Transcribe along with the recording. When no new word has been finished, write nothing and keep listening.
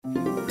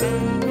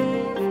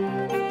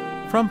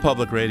From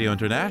Public Radio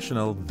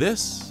International,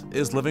 this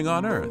is Living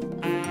on Earth.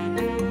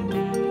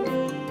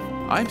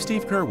 I'm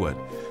Steve Curwood.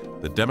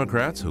 The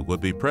Democrats who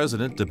would be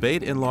president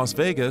debate in Las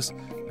Vegas,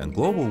 and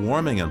global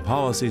warming and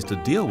policies to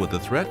deal with the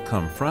threat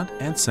come front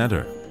and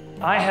center.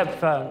 I have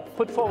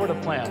put forward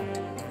a plan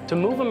to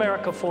move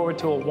America forward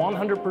to a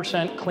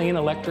 100% clean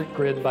electric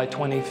grid by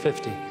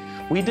 2050.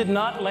 We did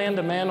not land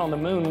a man on the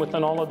moon with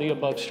an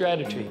all-of-the-above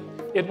strategy.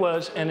 It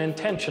was an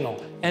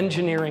intentional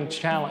engineering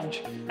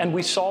challenge, and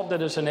we solved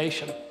it as a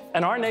nation.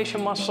 And our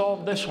nation must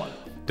solve this one.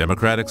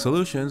 Democratic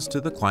solutions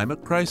to the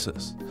climate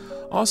crisis.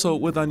 Also,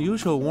 with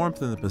unusual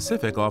warmth in the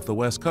Pacific off the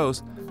West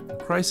Coast, a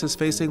crisis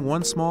facing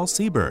one small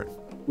seabird.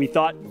 We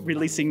thought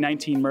releasing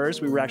 19 MERS,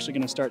 we were actually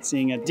going to start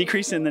seeing a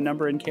decrease in the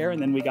number in care, and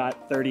then we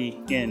got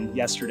 30 in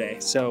yesterday.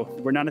 So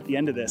we're not at the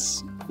end of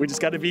this. We just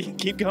got to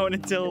keep going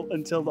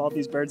until all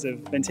these birds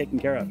have been taken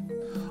care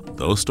of.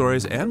 Those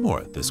stories and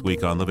more this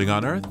week on Living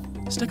on Earth.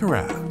 Stick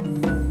around.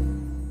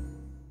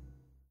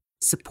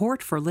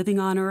 Support for Living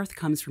on Earth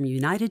comes from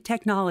United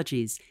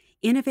Technologies,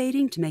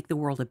 innovating to make the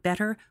world a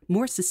better,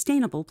 more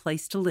sustainable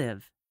place to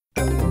live.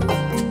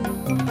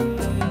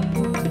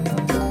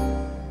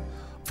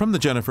 From the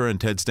Jennifer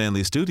and Ted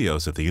Stanley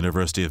studios at the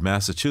University of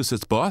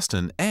Massachusetts,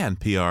 Boston,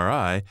 and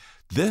PRI,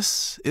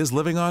 this is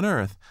Living on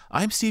Earth.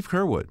 I'm Steve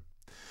Curwood.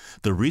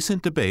 The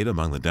recent debate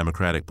among the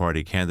Democratic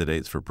Party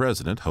candidates for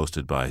president,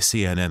 hosted by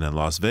CNN in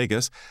Las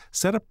Vegas,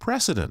 set a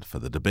precedent for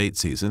the debate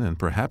season and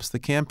perhaps the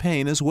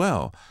campaign as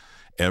well.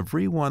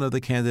 Every one of the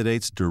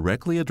candidates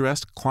directly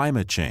addressed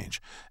climate change,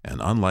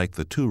 and unlike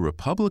the two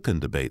Republican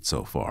debates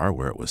so far,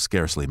 where it was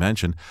scarcely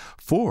mentioned,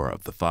 4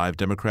 of the 5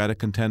 Democratic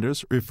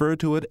contenders referred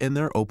to it in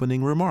their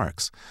opening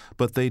remarks,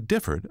 but they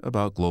differed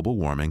about global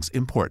warming's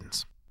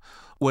importance.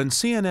 When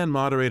CNN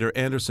moderator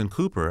Anderson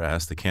Cooper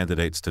asked the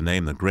candidates to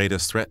name the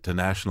greatest threat to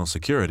national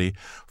security,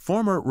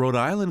 former Rhode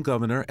Island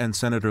Governor and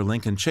Senator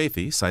Lincoln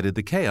Chafee cited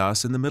the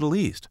chaos in the Middle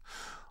East.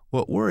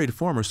 What worried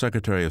former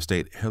Secretary of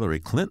State Hillary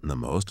Clinton the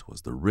most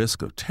was the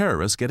risk of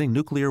terrorists getting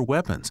nuclear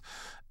weapons,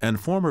 and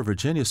former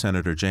Virginia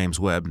Senator James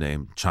Webb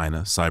named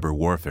China cyber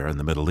warfare in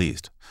the Middle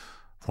East.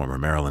 Former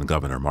Maryland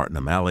Governor Martin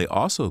O'Malley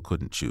also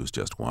couldn't choose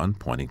just one,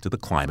 pointing to the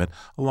climate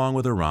along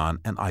with Iran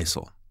and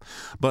ISIL.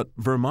 But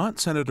Vermont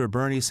Senator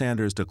Bernie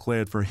Sanders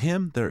declared for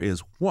him there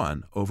is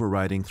one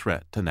overriding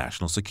threat to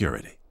national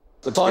security.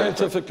 The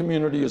scientific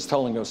community is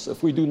telling us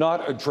if we do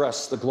not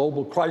address the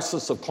global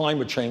crisis of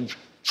climate change,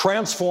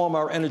 transform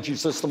our energy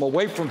system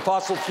away from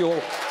fossil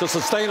fuel to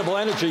sustainable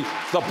energy,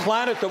 the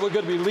planet that we're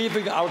going to be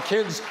leaving our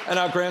kids and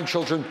our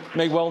grandchildren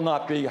may well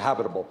not be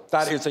habitable.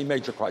 That is a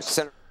major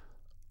crisis.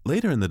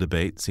 Later in the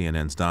debate,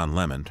 CNN's Don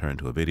Lemon turned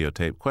to a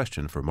videotaped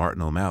question for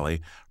Martin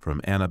O'Malley from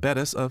Anna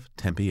Bettis of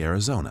Tempe,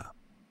 Arizona.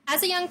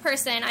 As a young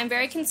person, I'm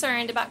very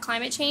concerned about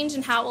climate change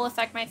and how it will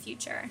affect my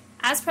future.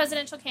 As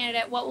presidential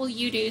candidate, what will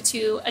you do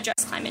to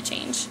address climate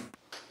change?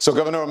 So,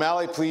 Governor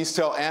O'Malley, please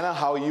tell Anna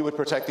how you would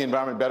protect the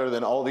environment better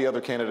than all the other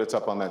candidates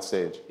up on that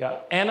stage. Yeah,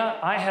 Anna,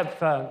 I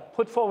have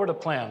put forward a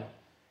plan,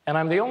 and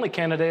I'm the only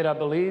candidate, I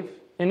believe,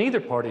 in either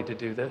party to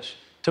do this,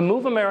 to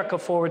move America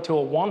forward to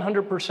a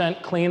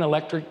 100% clean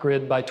electric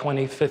grid by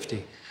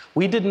 2050.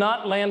 We did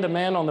not land a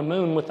man on the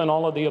moon with an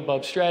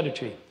all-of-the-above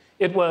strategy.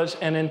 It was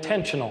an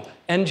intentional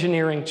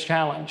engineering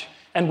challenge,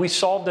 and we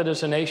solved it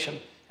as a nation.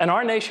 And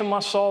our nation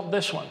must solve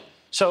this one.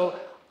 So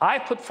I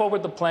put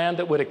forward the plan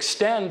that would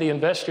extend the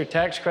investor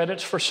tax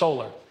credits for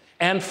solar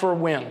and for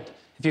wind.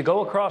 If you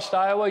go across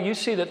Iowa, you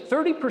see that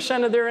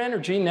 30% of their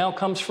energy now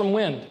comes from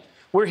wind.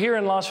 We're here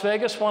in Las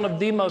Vegas, one of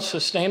the most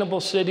sustainable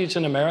cities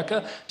in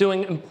America,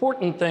 doing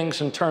important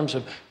things in terms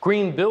of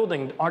green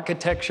building,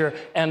 architecture,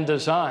 and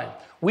design.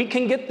 We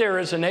can get there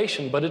as a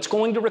nation, but it's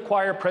going to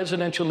require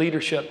presidential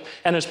leadership.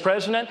 And as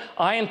president,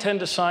 I intend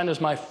to sign as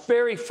my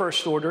very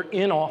first order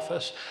in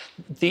office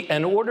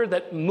an order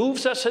that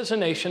moves us as a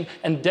nation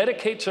and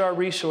dedicates our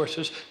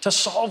resources to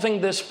solving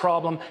this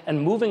problem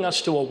and moving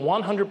us to a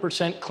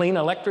 100% clean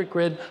electric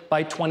grid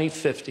by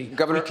 2050.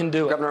 Governor, we can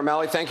do it. Governor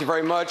O'Malley, thank you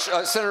very much.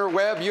 Senator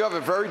Webb, you have a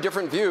very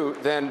different view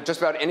than just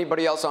about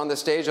anybody else on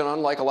this stage, and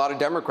unlike a lot of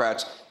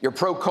Democrats, you're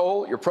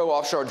pro-coal, you're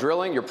pro-offshore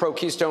drilling, you're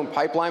pro-Keystone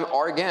Pipeline.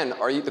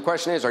 The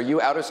question is, are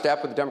you out of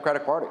step with the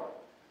Democratic Party?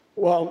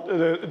 Well,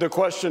 the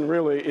question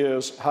really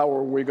is, how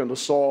are we going to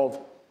solve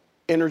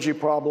energy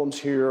problems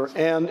here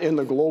and in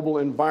the global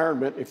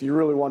environment if you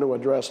really want to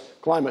address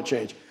climate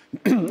change?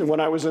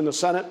 When I was in the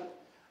Senate,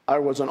 I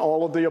was an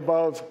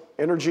all-of-the-above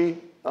energy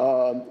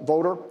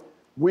voter.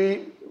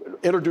 We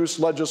introduced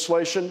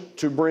legislation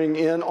to bring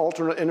in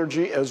alternate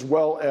energy as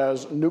well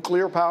as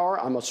nuclear power.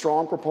 I'm a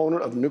strong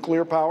proponent of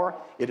nuclear power.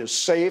 It is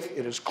safe,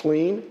 it is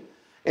clean,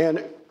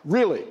 and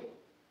really,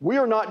 we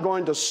are not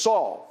going to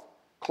solve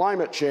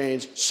climate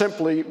change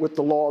simply with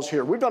the laws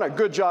here. We've done a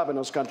good job in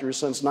this country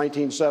since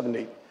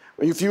 1970.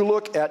 If you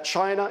look at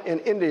China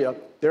and India,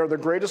 they're the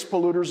greatest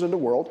polluters in the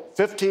world.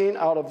 15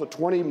 out of the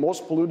 20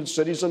 most polluted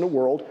cities in the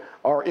world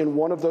are in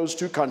one of those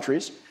two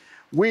countries.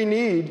 We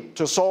need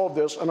to solve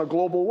this in a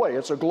global way.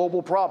 It's a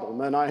global problem,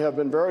 and I have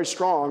been very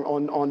strong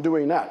on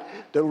doing that.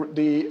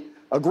 The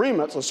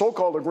agreements, the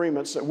so-called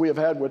agreements that we have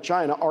had with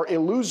China, are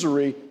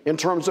illusory in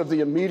terms of the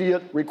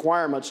immediate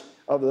requirements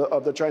of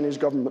the Chinese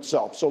government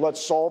itself. So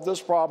let's solve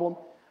this problem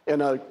in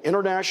an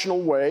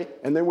international way,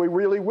 and then we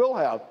really will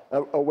have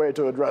a way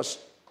to address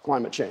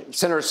climate change.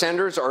 Senator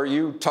Sanders, are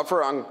you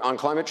tougher on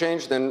climate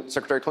change than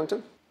Secretary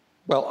Clinton?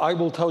 Well, I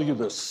will tell you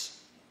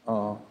this.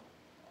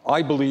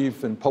 I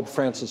believe, and Pope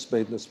Francis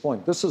made this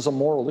point, this is a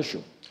moral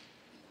issue.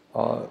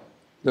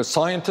 The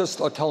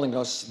scientists are telling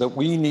us that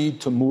we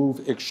need to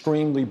move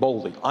extremely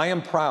boldly. I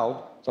am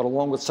proud that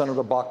along with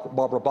Senator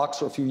Barbara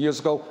Boxer a few years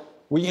ago,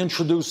 we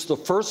introduced the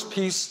first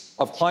piece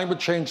of climate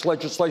change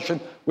legislation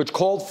which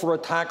called for a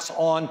tax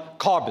on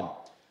carbon.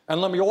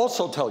 And let me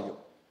also tell you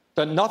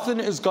that nothing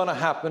is going to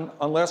happen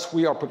unless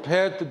we are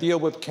prepared to deal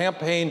with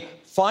campaign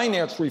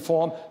finance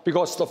reform,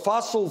 because the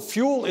fossil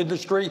fuel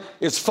industry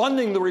is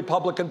funding the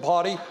Republican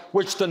Party,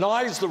 which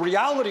denies the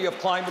reality of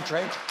climate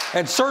change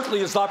and certainly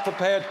is not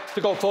prepared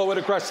to go forward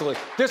aggressively.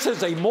 This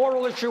is a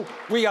moral issue.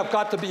 We have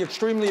got to be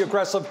extremely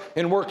aggressive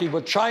in working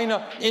with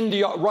China,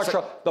 India,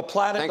 Russia. The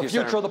planet, the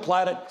future of the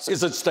planet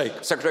is at stake.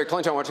 Secretary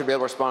Clinton, I want you to be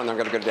able to respond, and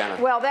then I'm going to go to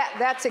Dana. Well,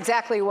 that's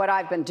exactly what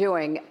I've been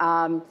doing.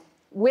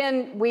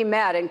 When we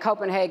met in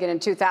Copenhagen in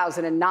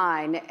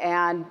 2009,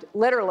 and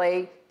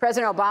literally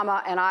President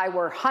Obama and I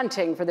were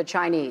hunting for the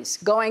Chinese,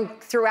 going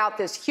throughout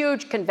this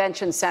huge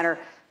convention center,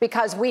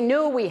 because we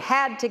knew we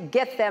had to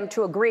get them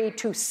to agree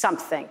to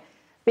something,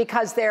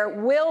 because there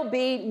will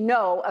be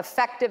no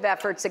effective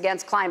efforts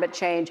against climate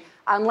change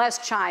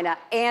unless China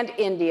and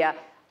India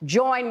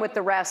join with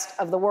the rest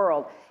of the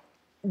world.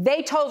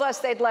 They told us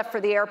they'd left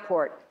for the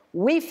airport.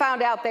 We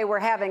found out they were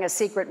having a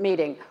secret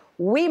meeting.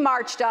 We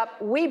marched up,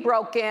 we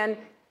broke in,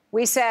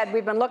 we said,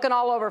 we've been looking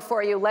all over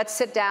for you, let's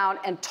sit down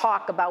and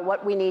talk about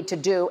what we need to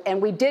do. And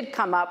we did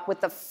come up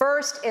with the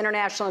first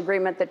international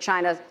agreement that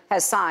China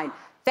has signed.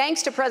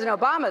 Thanks to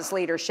President Obama's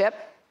leadership,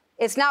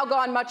 it's now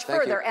gone much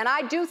further. And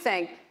I do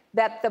think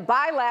that the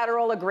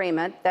bilateral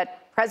agreement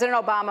that President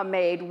Obama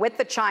made with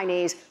the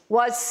Chinese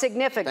was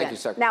significant. Thank you,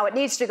 Secretary. Now, it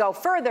needs to go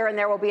further, and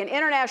there will be an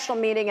international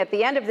meeting at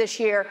the end of this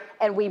year,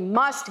 and we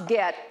must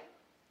get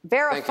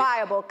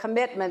verifiable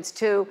commitments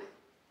to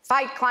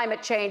fight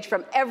climate change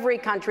from every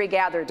country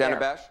gathered Dana there.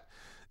 Bash?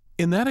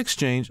 In that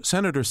exchange,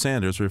 Senator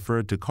Sanders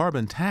referred to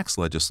carbon tax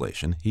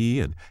legislation he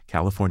and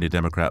California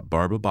Democrat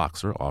Barbara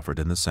Boxer offered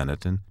in the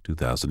Senate in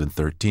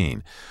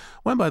 2013,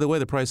 when, by the way,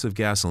 the price of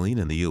gasoline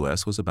in the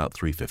U.S. was about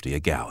 $3.50 a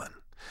gallon.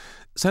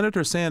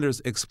 Senator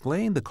Sanders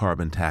explained the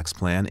carbon tax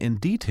plan in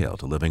detail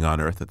to Living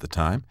on Earth at the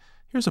time.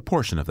 Here's a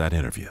portion of that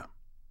interview.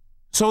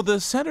 So the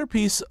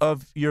centerpiece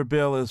of your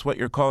bill is what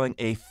you're calling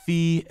a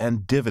fee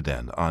and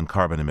dividend on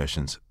carbon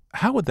emissions.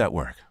 How would that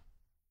work?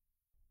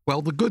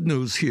 Well, the good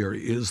news here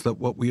is that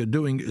what we are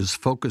doing is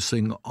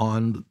focusing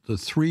on the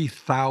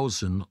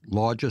 3,000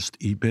 largest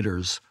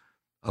emitters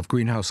of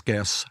greenhouse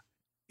gas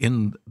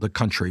in the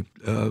country,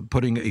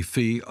 putting a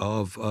fee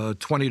of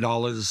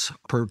 $20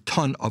 per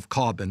ton of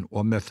carbon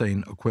or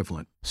methane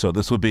equivalent. So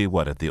this would be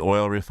what, at the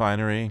oil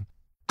refinery?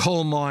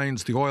 Coal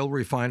mines, the oil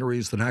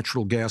refineries, the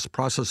natural gas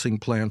processing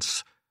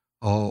plants,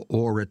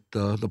 or at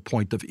the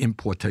point of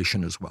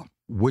importation as well,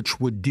 which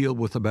would deal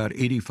with about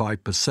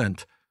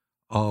 85%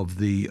 of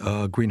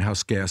the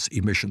greenhouse gas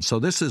emissions. So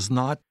this is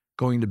not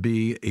going to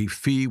be a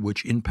fee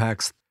which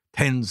impacts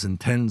tens and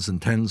tens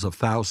and tens of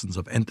thousands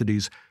of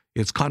entities.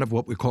 It's kind of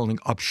what we're calling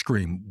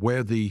upstream,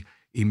 where the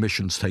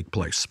emissions take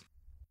place.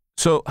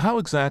 So how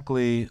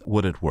exactly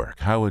would it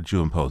work? How would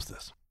you impose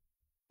this?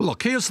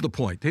 Look, here's the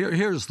point.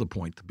 Here's the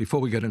point before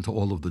we get into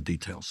all of the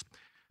details.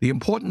 The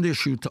important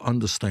issue to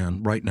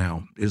understand right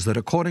now is that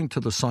according to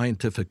the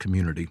scientific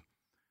community,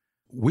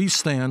 we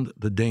stand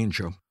the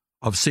danger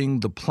of seeing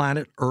the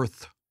planet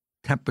Earth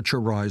temperature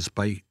rise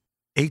by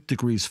 8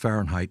 degrees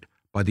Fahrenheit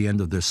by the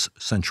end of this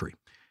century.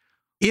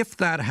 If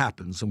that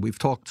happens, and we've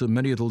talked to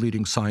many of the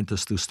leading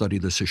scientists who study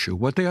this issue,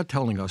 what they are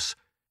telling us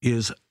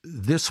is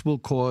this will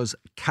cause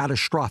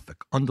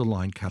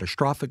underlying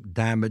catastrophic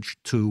damage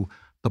to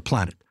the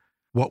planet.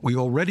 What we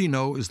already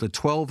know is that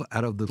 12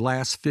 out of the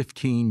last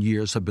 15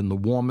 years have been the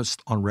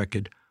warmest on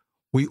record.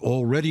 We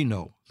already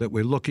know that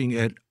we're looking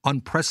at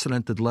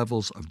unprecedented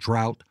levels of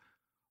drought,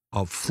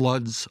 of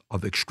floods,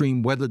 of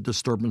extreme weather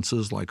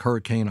disturbances like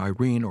Hurricane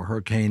Irene or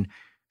Hurricane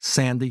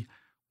Sandy.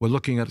 We're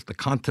looking at the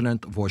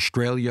continent of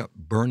Australia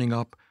burning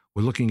up.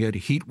 We're looking at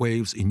heat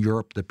waves in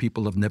Europe that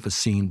people have never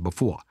seen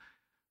before.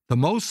 The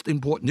most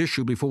important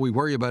issue before we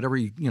worry about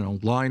every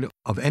line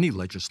of any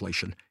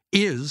legislation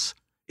is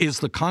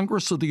the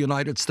Congress of the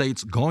United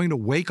States going to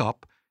wake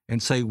up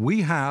and say,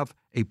 we have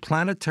a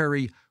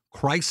planetary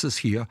crisis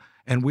here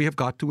and we have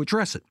got to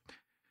address it.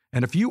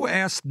 And if you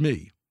asked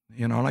me,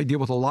 and I deal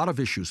with a lot of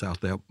issues out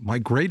there, my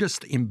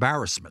greatest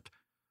embarrassment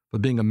for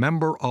being a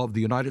member of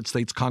the United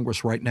States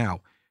Congress right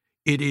now,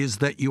 it is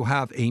that you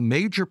have a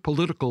major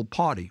political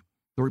party,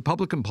 the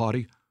Republican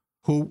Party,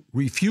 who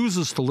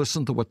refuses to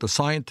listen to what the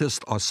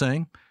scientists are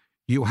saying.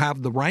 You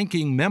have the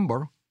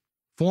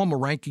former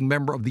ranking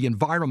member of the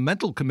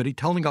Environmental Committee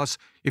telling us,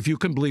 if you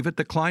can believe it,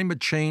 that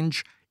climate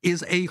change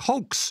is a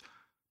hoax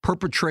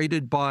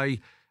perpetrated by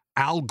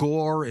Al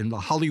Gore and the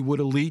Hollywood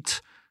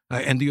elite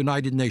and the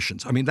United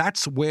Nations. I mean,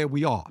 that's where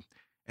we are.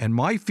 And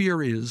my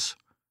fear is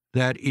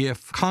that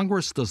if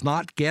Congress does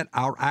not get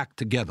our act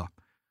together,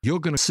 you're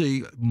going to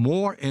see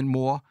more and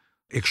more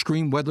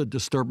extreme weather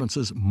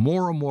disturbances,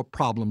 more and more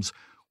problems,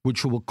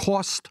 which will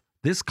cost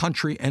this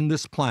country and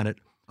this planet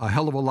a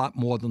hell of a lot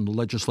more than the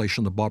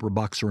legislation that Barbara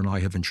Boxer and I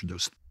have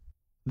introduced.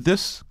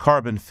 This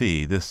carbon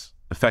fee, this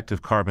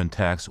effective carbon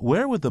tax,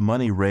 where would the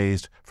money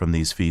raised from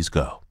these fees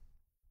go?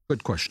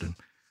 Good question.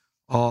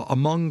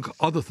 Among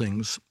other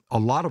things, a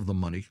lot of the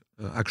money,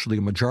 actually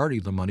a majority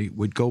of the money,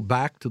 would go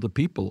back to the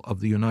people of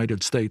the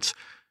United States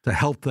to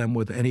help them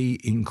with any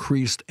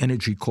increased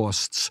energy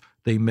costs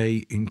they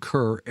may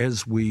incur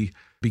as we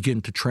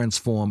begin to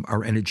transform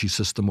our energy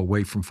system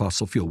away from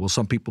fossil fuel. Will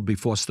some people be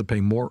forced to pay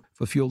more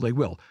for fuel? They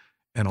will.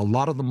 And a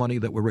lot of the money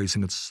that we're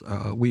raising,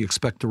 we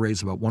expect to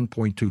raise about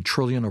 $1.2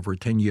 trillion over a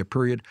 10-year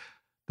period.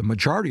 The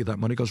majority of that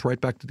money goes right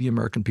back to the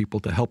American people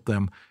to help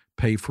them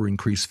pay for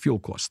increased fuel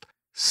costs.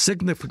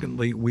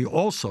 Significantly, we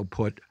also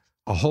put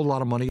a whole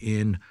lot of money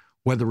in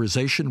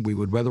weatherization. We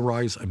would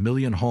weatherize 1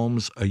 million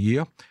homes a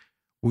year.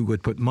 We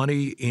would put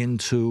money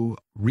into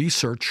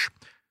research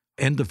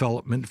and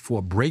development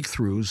for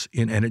breakthroughs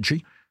in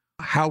energy.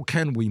 How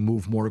can we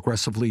move more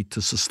aggressively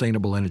to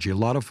sustainable energy? A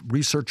lot of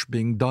research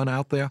being done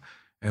out there,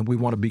 and we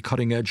want to be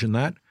cutting edge in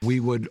that. We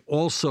would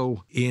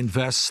also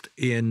invest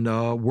in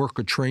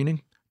worker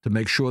training to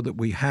make sure that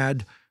we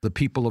had the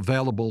people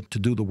available to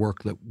do the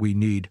work that we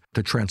need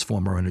to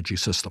transform our energy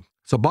system.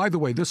 So, by the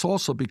way, this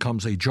also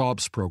becomes a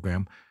jobs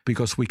program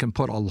because we can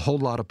put a whole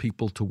lot of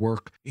people to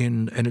work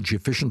in energy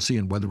efficiency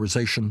and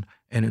weatherization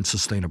and in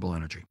sustainable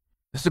energy.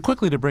 So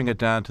quickly to bring it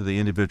down to the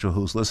individual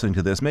who's listening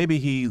to this, maybe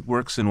he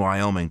works in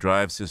Wyoming,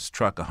 drives his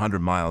truck 100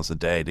 miles a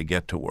day to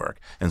get to work,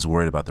 and is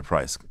worried about the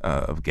price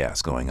of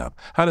gas going up.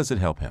 How does it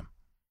help him?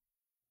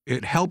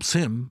 It helps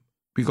him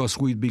because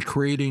we'd be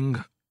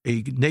creating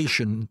a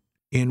nation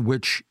in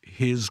which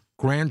his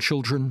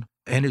grandchildren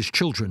and his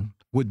children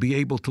would be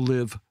able to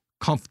live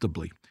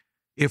comfortably.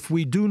 If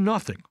we do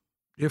nothing,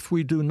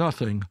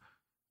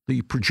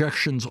 the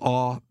projections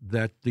are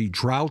that the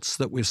droughts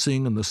that we're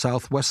seeing in the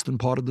southwestern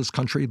part of this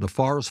country, the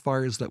forest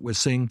fires that we're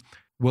seeing,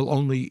 will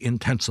only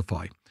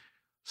intensify.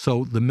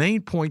 So the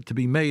main point to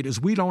be made is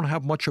we don't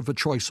have much of a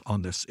choice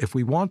on this. If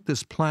we want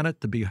this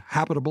planet to be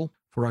habitable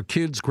for our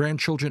kids,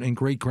 grandchildren, and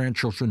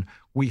great-grandchildren,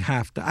 we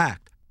have to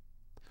act.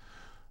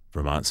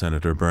 Vermont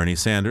Senator Bernie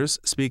Sanders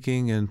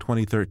speaking in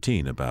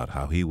 2013 about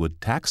how he would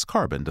tax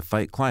carbon to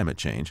fight climate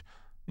change.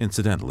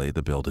 Incidentally,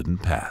 the bill didn't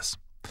pass.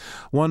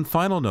 One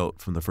final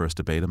note from the first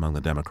debate among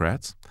the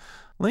Democrats.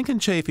 Lincoln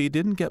Chafee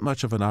didn't get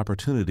much of an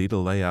opportunity to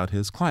lay out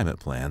his climate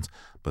plans,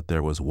 but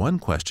there was one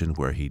question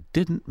where he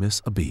didn't miss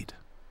a beat.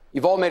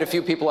 You've all made a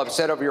few people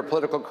upset over your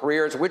political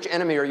careers. Which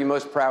enemy are you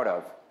most proud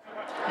of?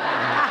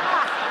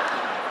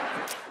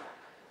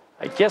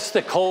 I guess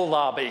the coal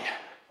lobby.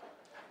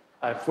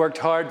 I've worked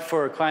hard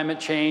for climate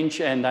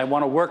change, and I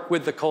want to work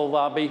with the coal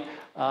lobby.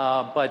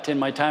 But in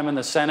my time in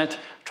the Senate,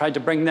 tried to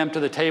bring them to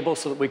the table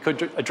so that we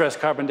could address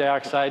carbon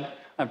dioxide.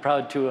 I'm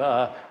proud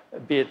to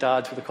be at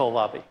odds with the coal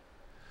lobby.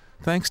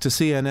 Thanks to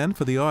CNN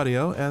for the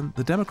audio, and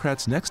the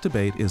Democrats' next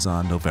debate is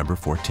on November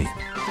 14th.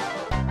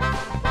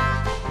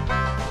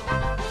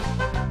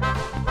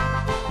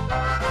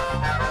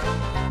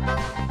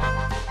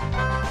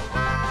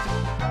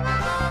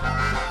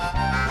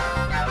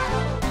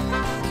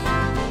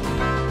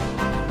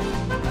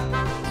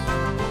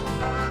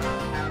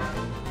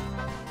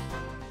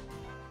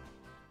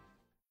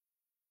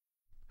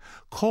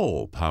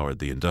 Coal powered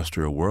the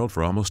industrial world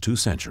for almost 2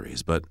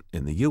 centuries, but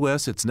in the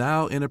U.S. it's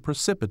now in a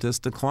precipitous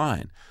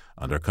decline,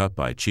 undercut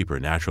by cheaper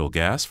natural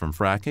gas from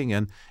fracking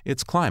and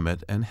its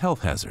climate and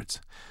health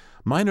hazards.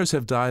 Miners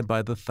have died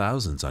by the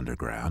thousands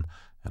underground,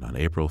 and on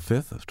April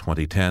 5th of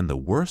 2010, the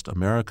worst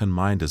American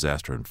mine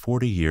disaster in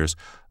 40 years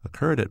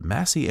occurred at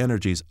Massey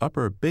Energy's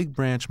Upper Big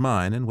Branch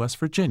mine in West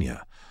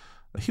Virginia.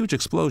 A huge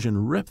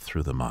explosion ripped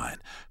through the mine,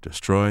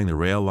 destroying the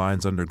rail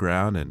lines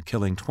underground and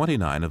killing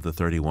 29 of the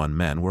 31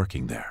 men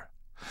working there.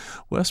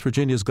 West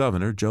Virginia's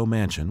Governor, Joe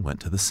Manchin,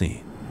 went to the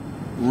scene.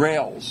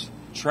 Rails,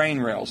 train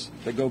rails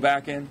that go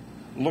back in,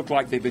 look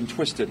like they've been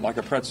twisted like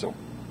a pretzel.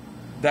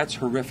 That's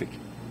horrific.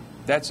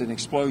 That's an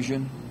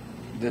explosion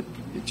that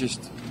is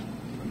just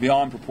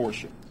beyond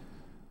proportion.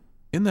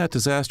 In that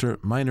disaster,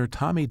 miner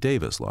Tommy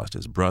Davis lost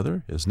his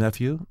brother, his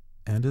nephew,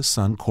 and his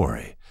son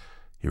Corey.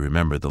 He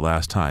remembered the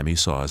last time he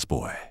saw his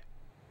boy.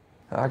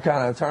 I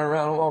kind of turned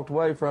around and walked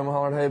away from him,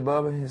 hollered, "Hey,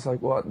 Bubba." He's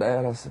like, "What,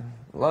 Dad?" I said,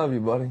 "Love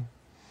you, buddy."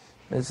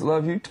 I said,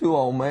 "Love you too,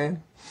 old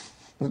man.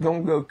 I was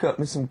going to go cut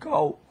me some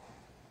coal."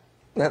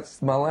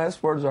 That's my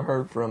last words I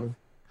heard from him.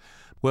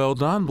 Well,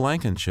 Don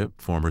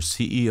Blankenship, former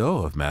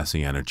CEO of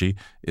Massey Energy,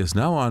 is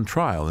now on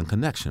trial in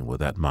connection with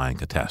that mine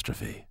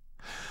catastrophe.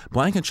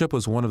 Blankenship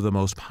was one of the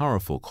most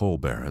powerful coal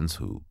barons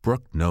who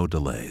brooked no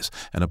delays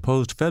and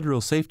opposed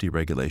federal safety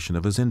regulation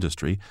of his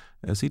industry,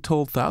 as he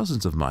told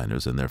thousands of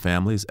miners and their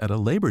families at a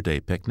Labor Day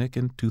picnic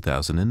in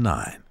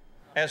 2009.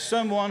 As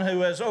someone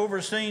who has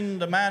overseen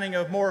the mining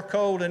of more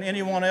coal than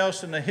anyone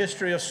else in the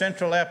history of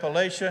Central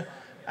Appalachia,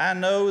 I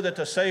know that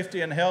the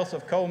safety and health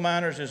of coal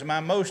miners is my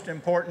most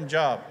important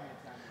job.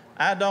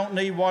 I don't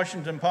need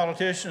Washington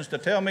politicians to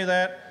tell me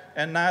that,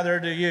 and neither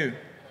do you.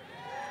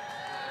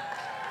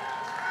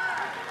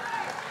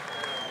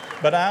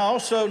 But I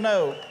also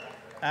know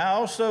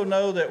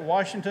that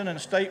Washington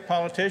and state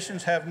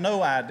politicians have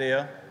no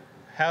idea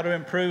how to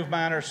improve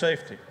miner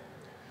safety.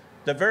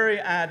 The very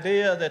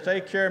idea that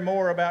they care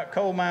more about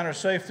coal miner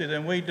safety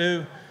than we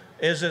do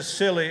is as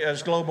silly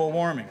as global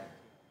warming.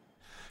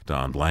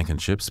 Don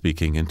Blankenship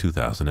speaking in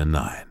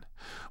 2009.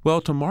 Well,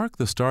 to mark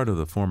the start of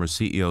the former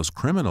CEO's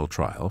criminal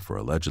trial for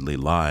allegedly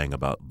lying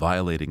about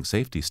violating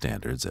safety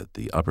standards at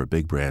the Upper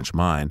Big Branch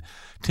mine,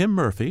 Tim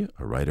Murphy,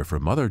 a writer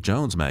for Mother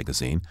Jones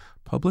magazine,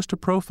 published a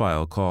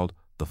profile called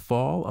The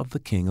Fall of the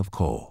King of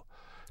Coal.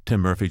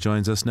 Tim Murphy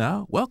joins us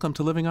now. Welcome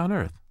to Living on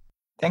Earth.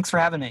 Thanks for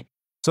having me.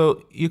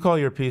 So you call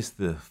your piece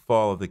The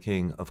Fall of the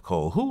King of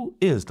Coal. Who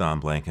is Don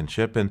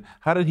Blankenship, and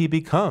how did he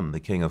become the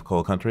king of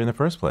coal country in the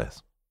first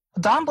place?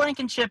 Don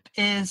Blankenship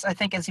is, I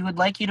think, as he would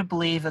like you to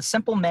believe, a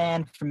simple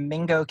man from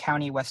Mingo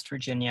County, West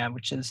Virginia,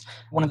 which is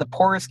one of the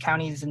poorest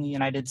counties in the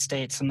United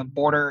States on the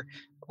border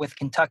with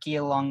Kentucky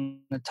along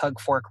the Tug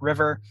Fork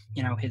River.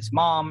 You know, his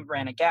mom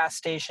ran a gas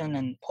station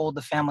and pulled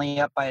the family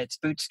up by its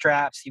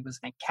bootstraps. He was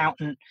an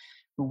accountant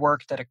who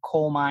worked at a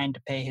coal mine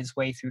to pay his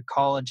way through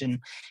college and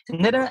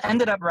then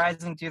ended up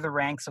rising through the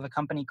ranks of a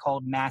company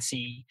called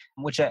Massey,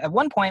 which at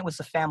one point was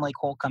a family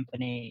coal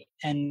company.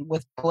 And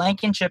with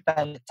Blankenship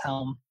at its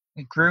helm,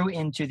 it grew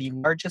into the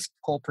largest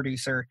coal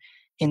producer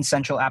in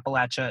Central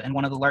Appalachia and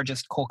one of the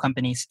largest coal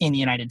companies in the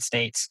United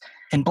States.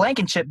 And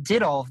Blankenship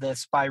did all of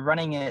this by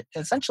running it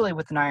essentially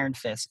with an iron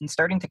fist and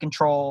starting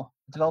to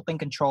developing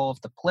control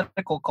of the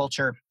political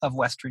culture of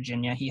West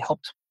Virginia. He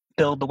helped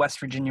build the West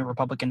Virginia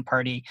Republican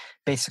Party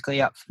basically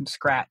up from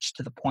scratch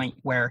to the point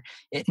where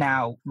it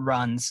now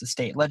runs the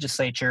state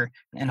legislature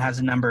and has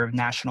a number of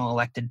national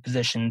elected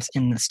positions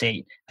in the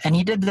state. And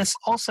he did this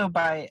also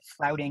by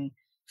flouting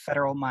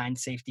federal mine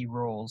safety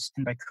rules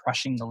and by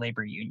crushing the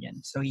labor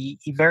union. So he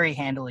very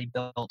handily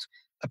built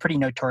a pretty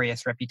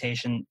notorious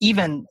reputation,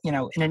 even, in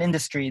an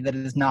industry that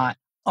has not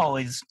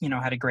always,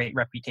 had a great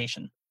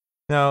reputation.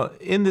 Now,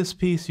 in this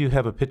piece, you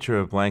have a picture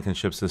of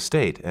Blankenship's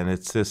estate, and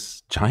it's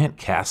this giant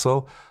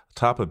castle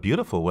atop a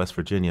beautiful West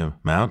Virginia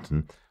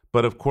mountain.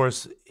 But of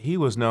course, he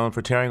was known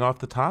for tearing off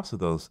the tops of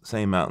those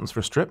same mountains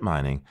for strip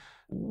mining.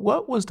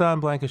 What was Don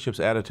Blankenship's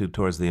attitude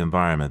towards the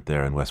environment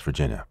there in West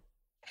Virginia?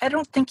 I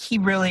don't think he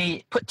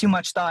really put too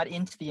much thought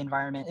into the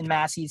environment in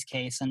Massey's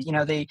case. And,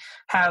 they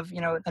have,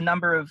 a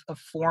number of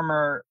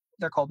former,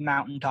 they're called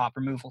mountaintop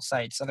removal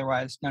sites,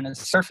 otherwise known as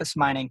surface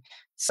mining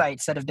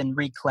sites that have been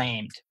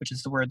reclaimed, which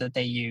is the word that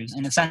they use.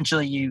 And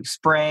essentially you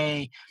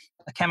spray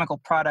a chemical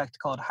product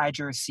called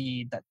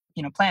hydroseed that,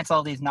 plants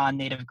all these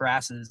non-native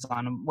grasses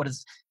on what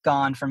has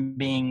gone from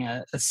being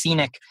a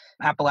scenic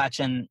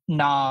Appalachian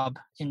knob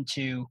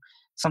into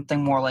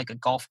something more like a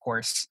golf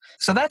course.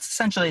 So that's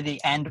essentially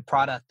the end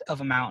product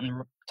of a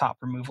mountain top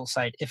removal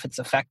site if it's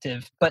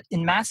effective. But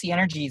in Massey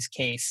Energy's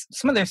case,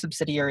 some of their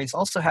subsidiaries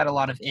also had a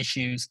lot of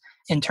issues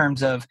in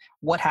terms of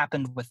what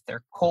happened with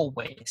their coal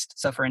waste.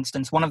 So for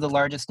instance, one of the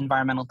largest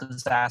environmental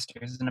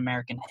disasters in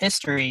American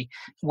history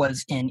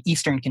was in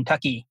eastern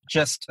Kentucky,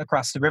 just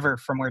across the river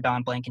from where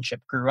Don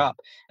Blankenship grew up.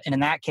 And in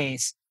that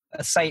case,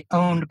 a site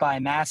owned by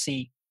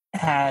Massey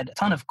had a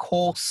ton of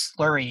coal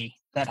slurry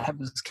that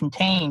was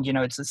contained,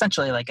 it's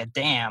essentially like a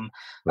dam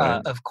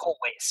of coal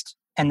waste.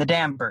 And the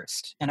dam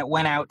burst, and it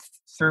went out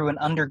through an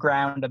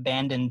underground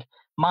abandoned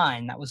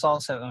mine that was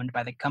also owned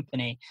by the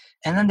company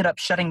and ended up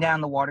shutting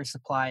down the water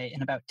supply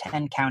in about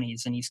 10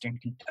 counties in eastern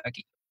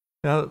Kentucky.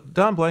 Now,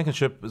 Don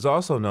Blankenship is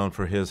also known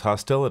for his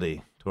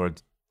hostility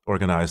towards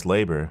organized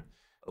labor.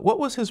 What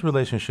was his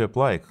relationship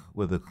like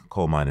with the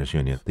Coal Miners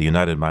Union, the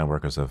United Mine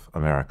Workers of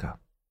America?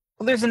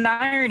 Well, there's an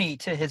irony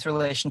to his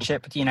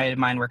relationship with the United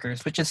Mine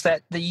Workers, which is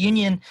that the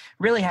union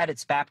really had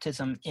its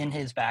baptism in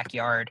his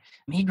backyard.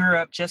 He grew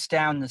up just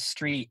down the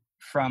street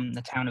from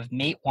the town of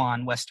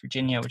Matewan, West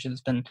Virginia, which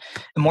has been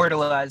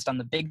immortalized on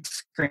the big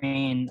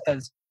screen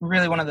as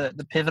really one of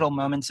the pivotal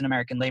moments in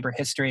American labor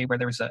history, where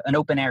there was an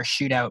open-air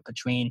shootout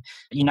between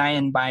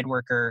United Mine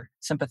Worker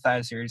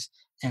sympathizers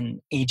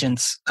and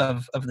agents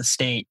of the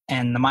state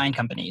and the mine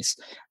companies.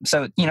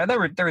 So,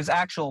 there was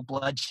actual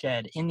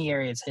bloodshed in the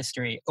area's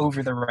history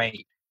over the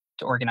right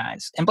to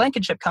organize. And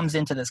Blankenship comes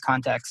into this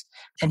context,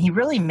 and he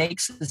really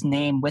makes his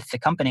name with the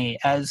company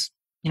as,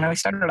 he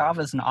started off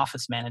as an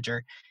office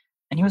manager,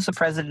 and he was the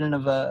president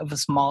of a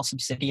small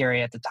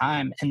subsidiary at the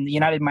time. And the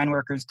United Mine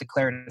Workers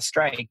declared a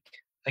strike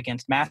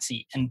against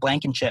Massey, and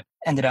Blankenship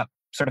ended up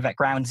sort of at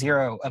ground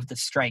zero of the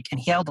strike.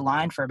 And he held the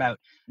line for about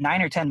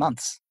 9 or 10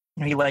 months.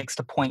 He likes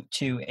to point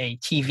to a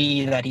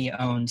TV that he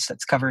owns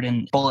that's covered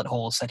in bullet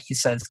holes that he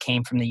says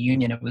came from the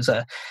union. It was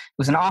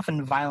an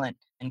often violent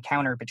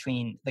encounter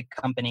between the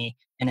company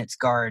and its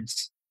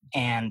guards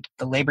and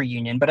the labor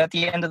union. But at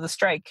the end of the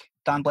strike,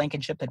 Don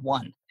Blankenship had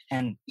won.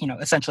 And,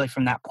 essentially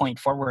from that point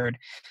forward,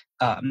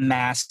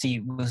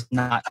 Massey was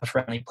not a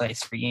friendly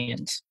place for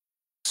unions.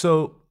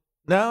 So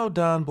now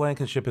Don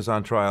Blankenship is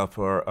on trial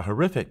for a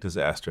horrific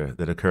disaster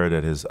that occurred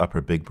at his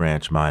Upper Big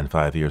Branch mine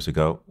 5 years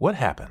ago. What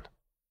happened?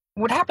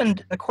 What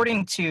happened,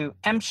 according to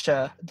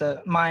MSHA,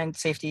 the Mine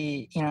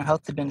Safety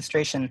Health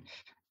Administration,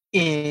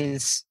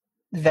 is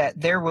that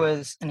there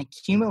was an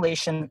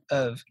accumulation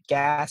of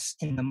gas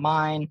in the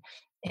mine,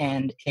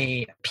 and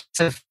a piece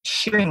of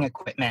shearing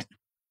equipment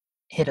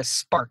hit a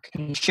spark.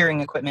 And shearing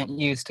equipment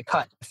used to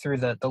cut through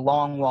the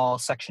long wall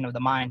section of the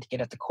mine to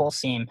get at the coal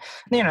seam.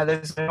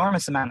 There's an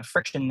enormous amount of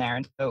friction there.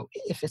 And so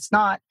if it's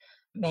not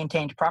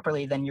maintained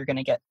properly, then you're going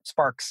to get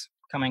sparks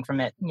coming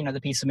from it, the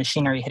piece of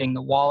machinery hitting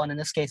the wall. And in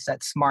this case,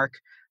 that spark,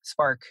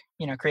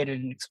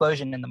 created an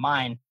explosion in the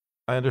mine.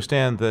 I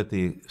understand that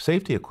the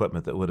safety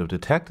equipment that would have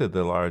detected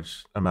the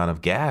large amount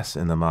of gas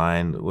in the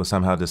mine was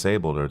somehow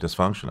disabled or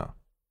dysfunctional.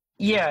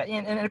 Yeah,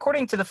 and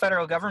according to the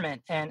federal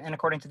government and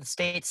according to the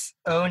state's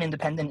own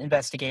independent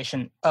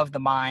investigation of the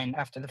mine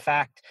after the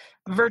fact,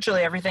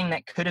 virtually everything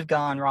that could have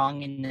gone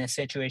wrong in this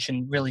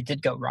situation really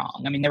did go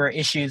wrong. I mean, there were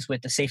issues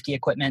with the safety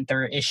equipment. There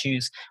were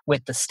issues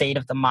with the state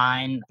of the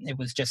mine. It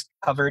was just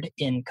covered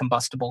in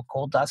combustible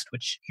coal dust,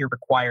 which you're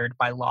required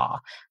by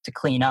law to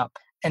clean up.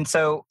 And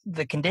so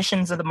the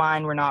conditions of the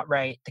mine were not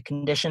right. The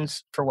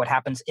conditions for what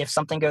happens if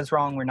something goes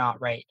wrong were not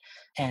right.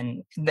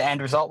 And the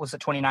end result was that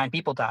 29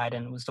 people died,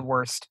 and it was the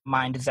worst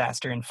mine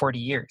disaster in 40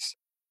 years.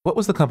 What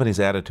was the company's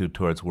attitude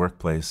towards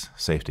workplace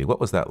safety? What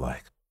was that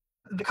like?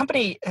 The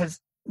company has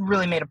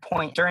really made a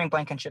point during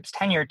Blankenship's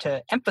tenure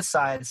to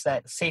emphasize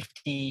that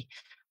safety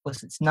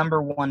was its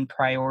number one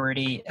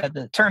priority.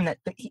 The term that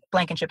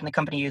Blankenship and the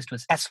company used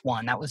was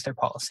S1. That was their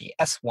policy,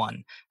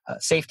 S1.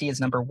 Safety is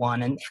number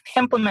one. And they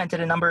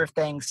implemented a number of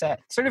things that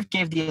sort of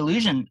gave the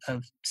illusion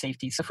of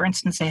safety. So, for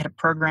instance, they had a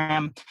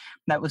program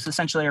that was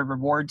essentially a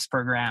rewards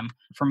program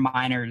for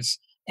miners.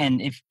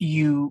 And if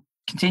you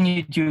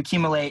continued to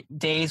accumulate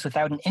days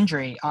without an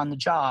injury on the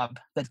job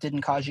that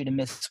didn't cause you to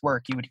miss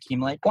work, you would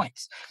accumulate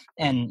points.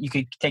 And you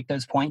could take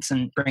those points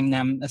and bring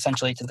them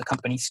essentially to the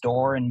company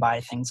store and buy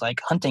things like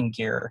hunting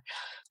gear.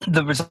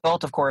 The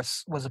result, of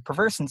course, was a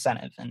perverse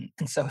incentive. And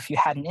so if you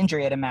had an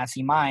injury at a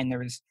Massey mine, there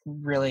was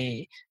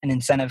really an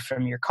incentive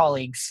from your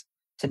colleagues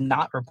to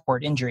not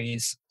report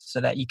injuries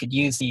so that you could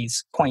use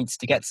these points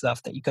to get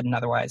stuff that you couldn't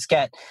otherwise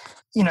get.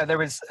 There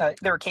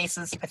were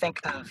cases, I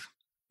think, of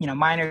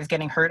miners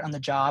getting hurt on the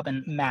job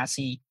and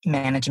Massey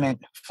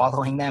management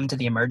following them to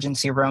the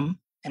emergency room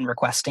and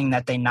requesting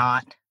that they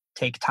not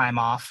take time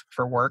off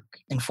for work,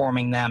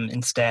 informing them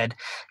instead,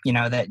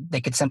 that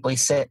they could simply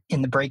sit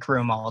in the break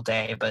room all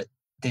day, but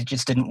they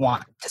just didn't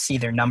want to see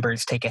their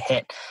numbers take a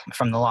hit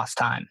from the lost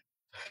time.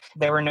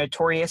 They were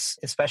notorious,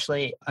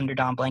 especially under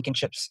Don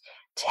Blankenship's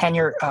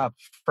tenure,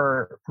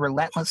 for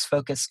relentless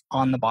focus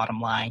on the bottom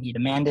line. He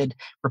demanded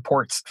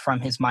reports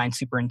from his mine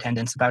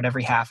superintendents about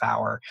every half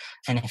hour.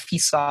 And if he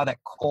saw that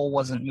coal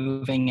wasn't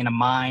moving in a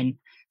mine,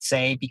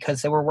 say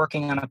because they were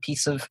working on a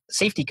piece of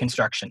safety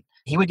construction,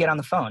 he would get on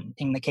the phone.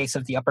 In the case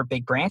of the Upper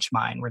Big Branch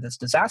mine where this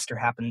disaster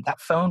happened,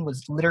 that phone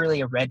was literally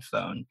a red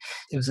phone.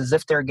 It was as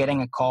if they were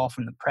getting a call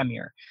from the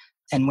premier.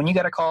 And when you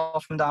get a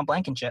call from Don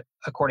Blankenship,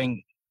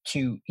 according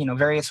to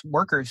various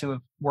workers who have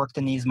worked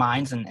in these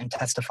mines and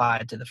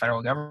testified to the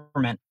federal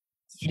government,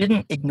 you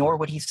didn't ignore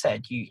what he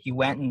said. You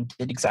went and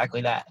did exactly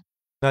that.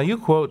 Now, you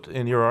quote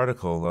in your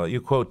article,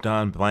 you quote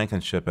Don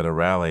Blankenship at a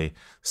rally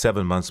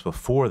 7 months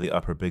before the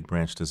Upper Big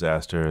Branch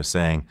disaster as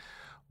saying,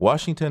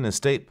 Washington and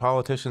state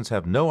politicians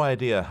have no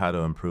idea how to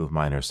improve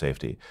miner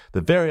safety.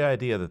 The very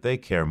idea that they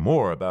care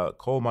more about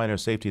coal miner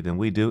safety than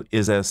we do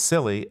is as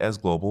silly as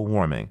global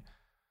warming.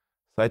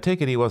 So I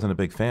take it he wasn't a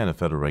big fan of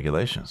federal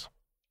regulations.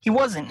 He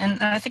wasn't.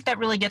 And I think that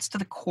really gets to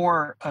the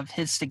core of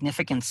his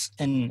significance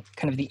in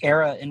kind of the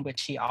era in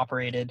which he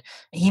operated.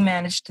 He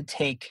managed to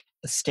take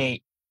a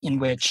state in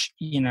which,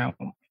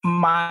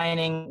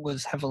 mining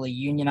was heavily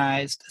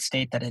unionized, a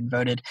state that had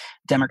voted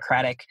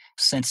Democratic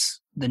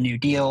since the New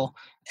Deal.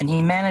 And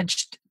he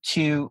managed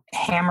to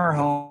hammer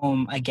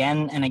home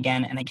again and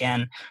again and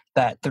again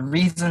that the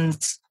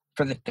reasons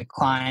for the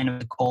decline of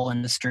the coal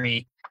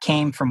industry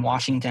came from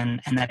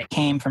Washington and that it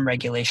came from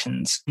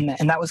regulations.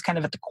 And that was kind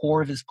of at the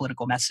core of his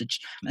political message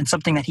and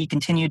something that he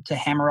continued to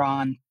hammer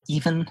on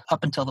even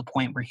up until the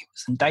point where he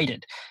was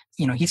indicted.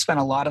 He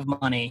spent a lot of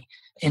money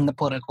in the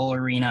political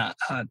arena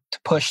to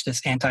push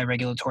this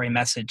anti-regulatory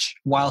message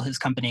while his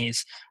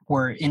companies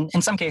were, in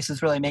some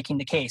cases, really making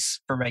the case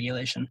for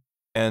regulation.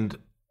 And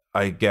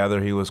I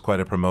gather he was quite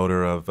a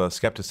promoter of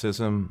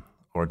skepticism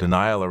or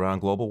denial around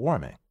global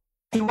warming.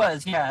 He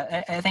was,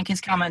 yeah. I think his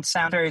comments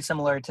sound very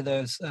similar to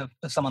those of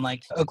someone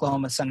like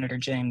Oklahoma Senator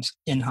James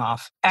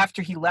Inhofe.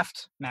 After he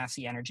left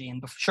Massey Energy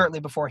and shortly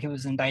before he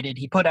was indicted,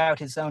 he put out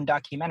his own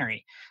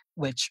documentary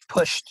which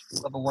pushed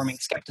global warming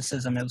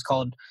skepticism. It was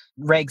called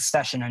Regs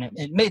Session, and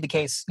it made the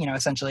case,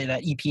 essentially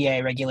that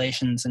EPA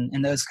regulations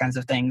and those kinds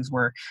of things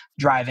were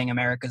driving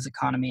America's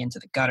economy into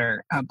the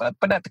gutter.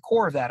 But at the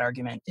core of that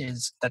argument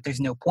is that there's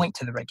no point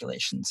to the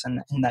regulations,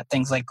 and that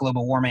things like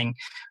global warming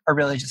are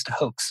really just a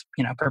hoax,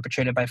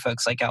 perpetrated by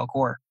folks like Al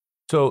Gore.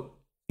 So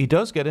he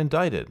does get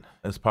indicted,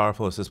 as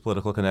powerful as his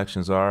political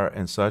connections are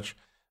and such.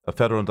 A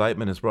federal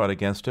indictment is brought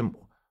against him.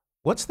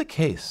 What's the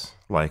case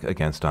like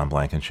against Don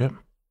Blankenship?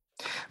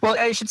 Well,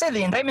 I should say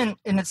the indictment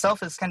in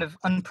itself is kind of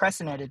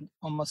unprecedented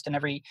almost in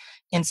every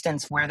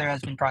instance where there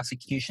has been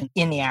prosecution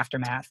in the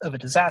aftermath of a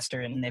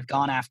disaster, and they've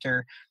gone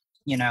after,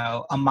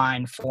 a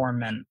mine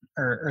foreman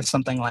or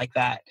something like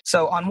that.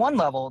 So on one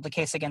level, the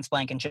case against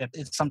Blankenship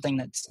is something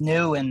that's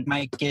new and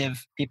might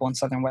give people in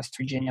southern West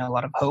Virginia a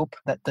lot of hope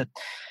that the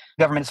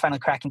government is finally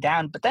cracking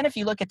down. But then if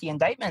you look at the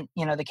indictment,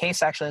 the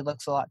case actually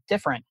looks a lot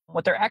different.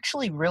 What they're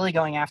actually really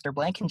going after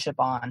Blankenship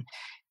on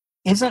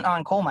isn't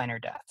on coal miner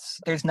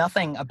deaths. There's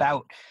nothing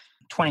about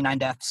 29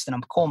 deaths in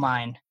a coal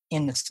mine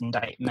in this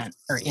indictment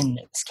or in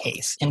this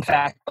case. In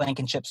fact,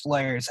 Blankenship's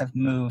lawyers have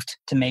moved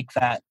to make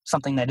that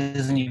something that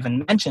isn't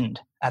even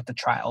mentioned at the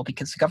trial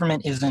because the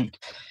government isn't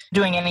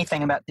doing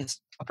anything about this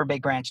Upper Bay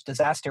Branch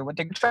disaster. What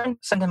they're trying to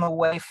send him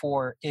away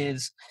for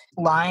is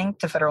lying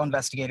to federal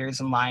investigators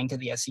and lying to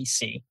the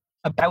SEC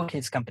about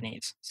his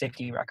company's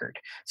safety record.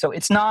 So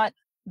it's not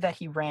that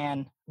he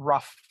ran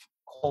rough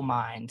coal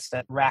mines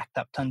that racked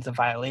up tons of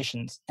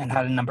violations and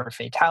had a number of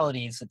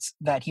fatalities. It's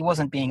that he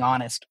wasn't being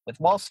honest with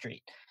Wall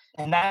Street.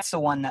 And that's the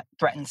one that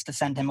threatens to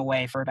send him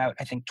away for about,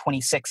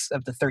 26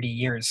 of the 30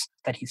 years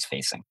that he's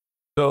facing.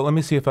 So let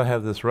me see if I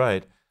have this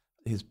right.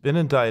 He's been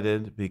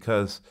indicted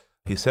because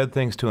he said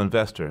things to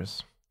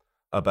investors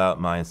about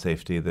mine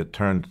safety that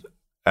turned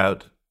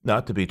out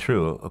not to be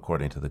true,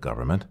 according to the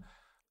government.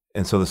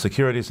 And so the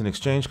Securities and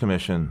Exchange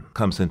Commission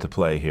comes into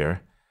play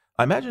here.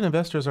 I imagine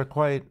investors are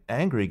quite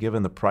angry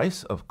given the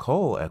price of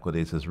coal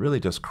equities has really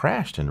just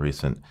crashed in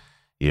recent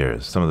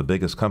years. Some of the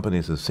biggest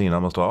companies have seen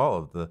almost all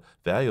of the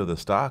value of the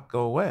stock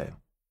go away.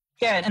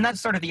 Yeah, and that's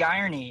sort of the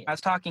irony. I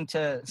was talking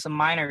to some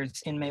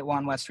miners in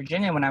Matewan, West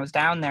Virginia when I was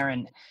down there,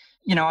 and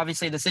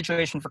obviously the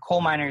situation for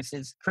coal miners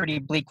is pretty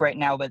bleak right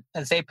now, but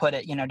as they put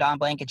it, Don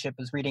Blankenship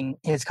was reading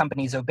his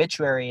company's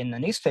obituary in the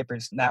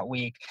newspapers that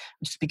week,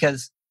 just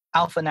because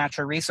Alpha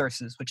Natural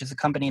Resources, which is a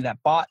company that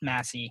bought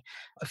Massey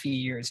a few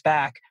years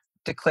back,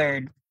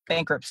 declared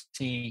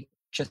bankruptcy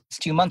just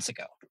 2 months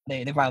ago.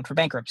 They filed for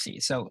bankruptcy.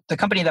 So the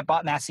company that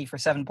bought Massey for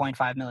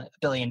 $7.5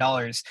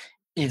 billion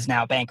is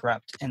now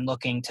bankrupt and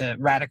looking to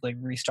radically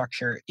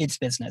restructure its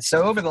business.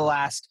 So over the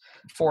last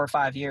 4 or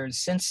 5 years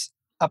since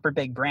Upper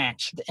Big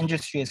Branch, the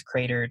industry has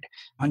cratered.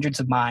 Hundreds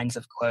of mines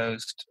have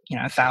closed.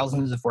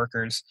 Thousands of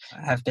workers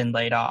have been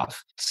laid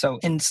off. So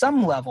in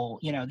some level,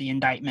 the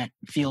indictment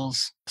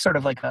feels sort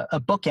of like a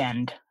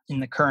bookend in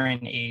the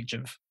current age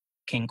of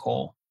King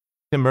Coal.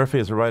 Tim Murphy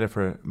is a writer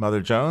for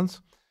Mother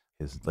Jones.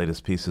 His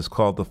latest piece is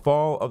called The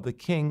Fall of the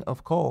King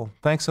of Coal.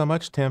 Thanks so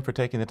much, Tim, for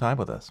taking the time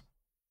with us.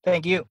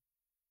 Thank you.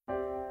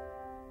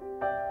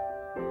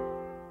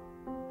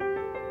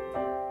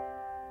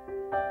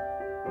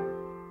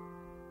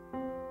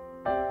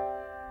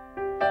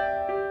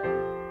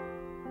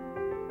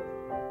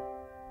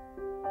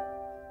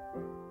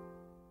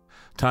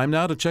 Time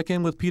now to check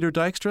in with Peter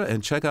Dykstra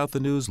and check out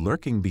the news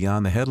lurking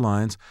beyond the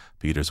headlines.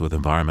 Peter's with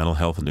environmental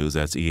health news.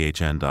 That's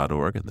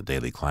ehn.org and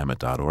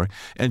thedailyclimate.org,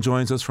 and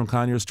joins us from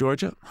Conyers,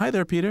 Georgia. Hi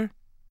there, Peter.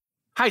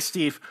 Hi,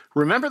 Steve.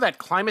 Remember that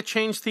climate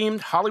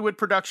change-themed Hollywood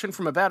production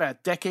from about a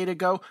decade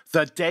ago,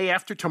 The Day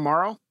After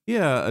Tomorrow?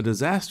 Yeah, a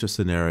disaster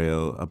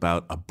scenario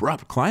about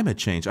abrupt climate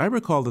change. I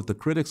recall that the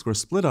critics were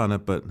split on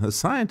it, but the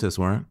scientists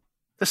weren't.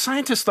 The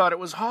scientists thought it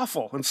was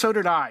awful, and so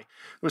did I.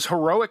 It was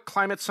heroic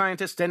climate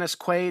scientist Dennis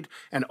Quaid,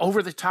 an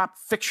over-the-top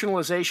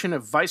fictionalization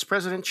of Vice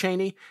President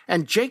Cheney,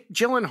 and Jake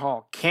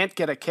Gyllenhaal can't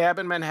get a cab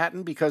in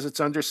Manhattan because it's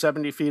under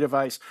 70 feet of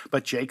ice,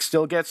 but Jake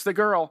still gets the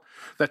girl.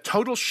 The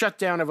total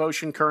shutdown of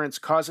ocean currents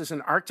causes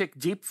an Arctic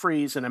deep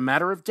freeze in a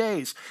matter of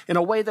days in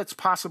a way that's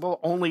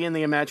possible only in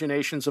the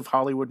imaginations of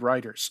Hollywood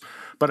writers.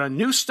 But a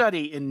new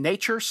study in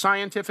Nature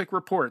Scientific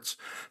Reports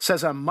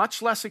says a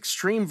much less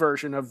extreme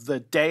version of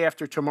the Day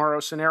After Tomorrow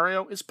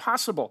scenario is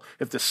possible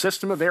if the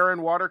system of air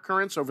and water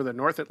currents over the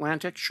North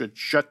Atlantic should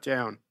shut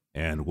down.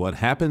 And what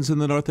happens in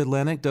the North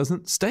Atlantic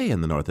doesn't stay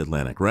in the North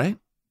Atlantic, right?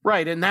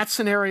 Right. In that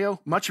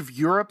scenario, much of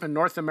Europe and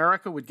North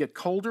America would get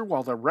colder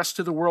while the rest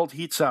of the world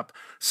heats up.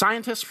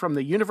 Scientists from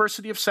the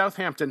University of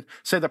Southampton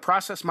say the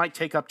process might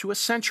take up to a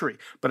century,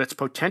 but its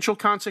potential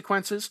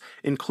consequences,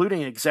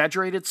 including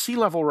exaggerated sea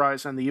level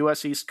rise on the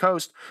U.S. East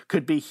Coast,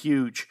 could be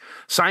huge.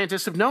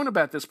 Scientists have known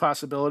about this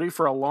possibility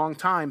for a long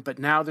time, but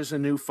now there's a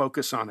new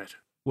focus on it.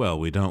 Well,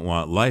 we don't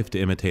want life to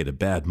imitate a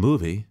bad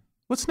movie.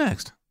 What's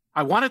next?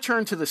 I want to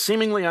turn to the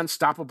seemingly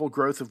unstoppable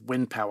growth of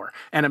wind power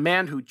and a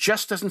man who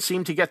just doesn't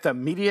seem to get the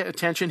media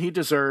attention he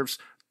deserves,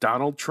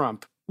 Donald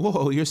Trump.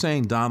 Whoa, you're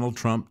saying Donald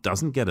Trump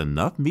doesn't get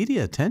enough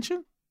media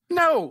attention?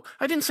 No,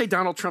 I didn't say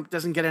Donald Trump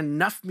doesn't get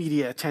enough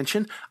media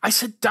attention. I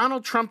said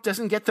Donald Trump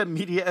doesn't get the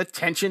media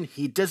attention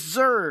he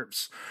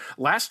deserves.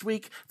 Last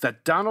week, the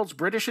Donald's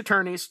British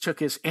attorneys took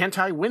his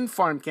anti-wind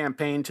farm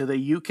campaign to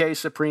the UK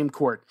Supreme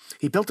Court.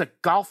 He built a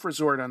golf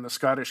resort on the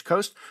Scottish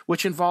coast,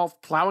 which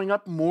involved plowing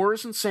up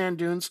moors and sand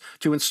dunes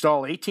to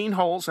install 18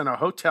 holes and a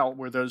hotel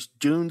where those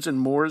dunes and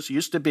moors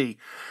used to be.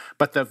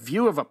 But the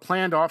view of a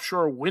planned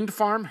offshore wind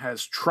farm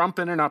has Trump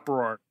in an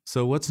uproar.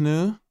 So what's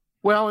new?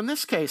 Well, in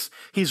this case,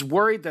 he's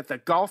worried that the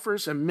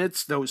golfers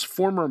amidst those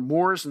former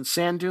moors and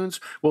sand dunes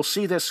will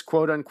see this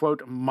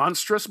quote-unquote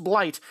monstrous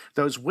blight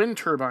those wind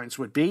turbines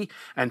would be,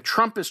 and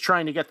Trump is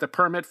trying to get the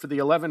permit for the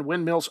 11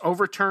 windmills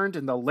overturned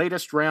in the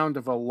latest round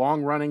of a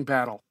long-running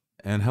battle.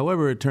 And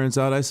however it turns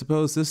out, I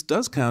suppose this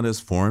does count as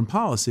foreign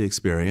policy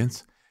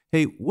experience.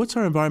 Hey, what's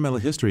our environmental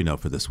history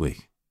note for this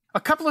week? A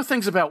couple of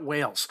things about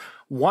whales,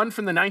 one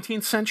from the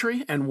 19th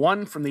century and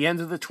one from the end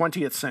of the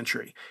 20th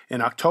century.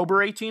 In October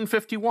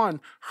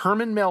 1851,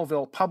 Herman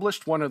Melville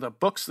published one of the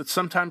books that's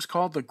sometimes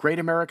called the Great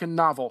American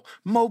Novel,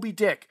 Moby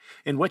Dick,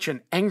 in which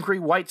an angry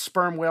white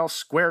sperm whale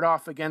squared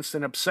off against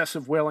an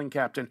obsessive whaling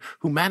captain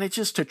who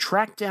manages to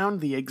track down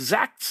the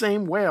exact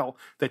same whale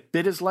that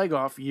bit his leg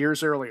off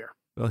years earlier.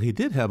 Well, he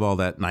did have all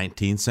that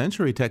 19th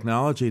century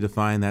technology to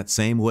find that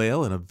same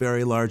whale in a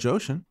very large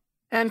ocean.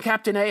 And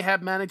Captain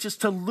Ahab manages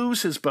to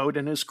lose his boat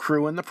and his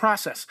crew in the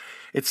process.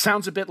 It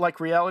sounds a bit like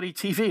reality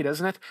TV,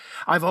 doesn't it?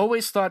 I've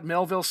always thought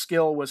Melville's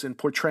skill was in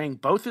portraying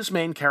both his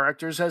main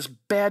characters as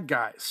bad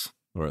guys.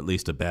 Or at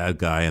least a bad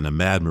guy and a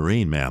mad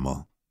marine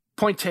mammal.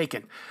 Point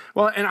taken.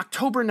 Well, in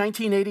October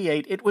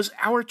 1988, it was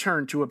our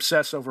turn to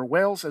obsess over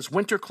whales as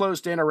winter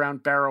closed in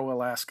around Barrow,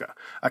 Alaska.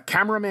 A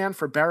cameraman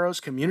for Barrow's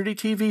community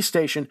TV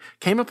station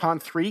came upon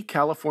 3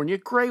 California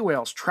gray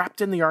whales trapped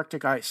in the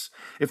Arctic ice.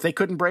 If they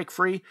couldn't break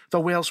free, the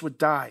whales would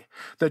die.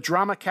 The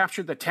drama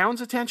captured the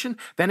town's attention,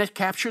 then it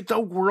captured the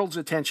world's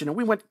attention, and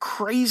we went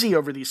crazy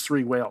over these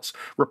 3 whales.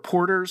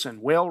 Reporters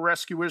and whale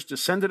rescuers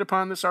descended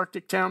upon this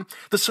Arctic town.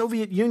 The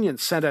Soviet Union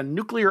sent a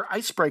nuclear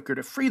icebreaker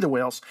to free the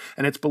whales,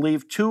 and it's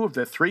believed 2 of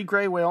the 3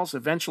 gray whales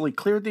eventually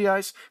cleared the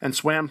ice and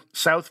swam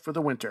south for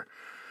the winter.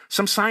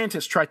 Some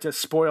scientists tried to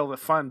spoil the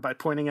fun by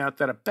pointing out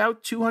that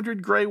about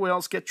 200 gray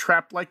whales get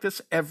trapped like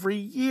this every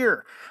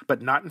year,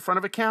 but not in front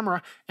of a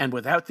camera and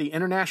without the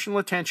international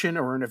attention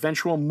or an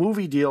eventual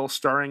movie deal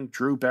starring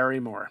Drew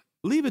Barrymore.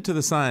 Leave it to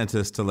the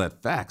scientists to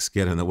let facts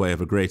get in the way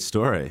of a great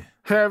story.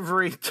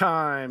 Every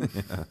time.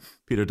 Yeah.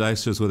 Peter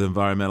Dykstra's with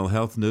Environmental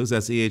Health News.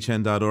 That's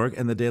ehn.org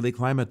and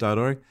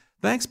thedailyclimate.org.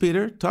 Thanks,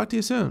 Peter. Talk to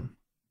you soon.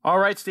 All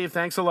right, Steve,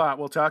 thanks a lot.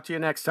 We'll talk to you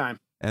next time.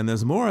 And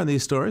there's more on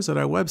these stories at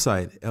our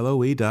website,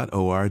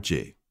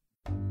 loe.org.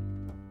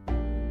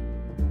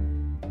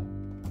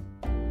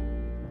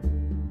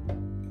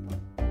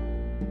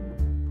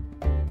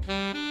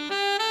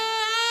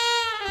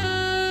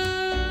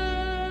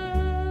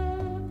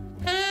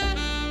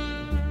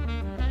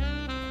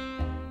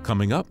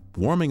 Coming up,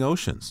 warming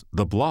oceans,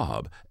 the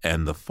blob,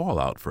 and the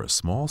fallout for a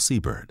small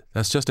seabird.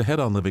 That's just ahead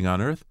on Living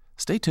on Earth.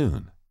 Stay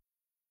tuned.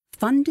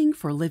 Funding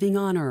for Living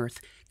on Earth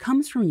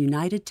comes from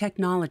United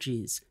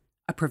Technologies,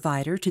 a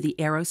provider to the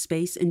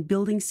aerospace and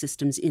building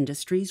systems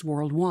industries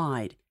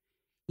worldwide.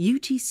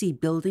 UTC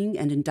Building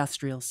and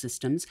Industrial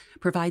Systems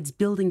provides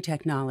building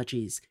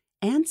technologies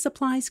and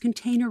supplies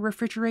container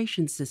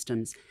refrigeration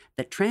systems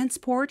that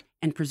transport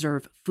and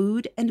preserve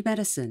food and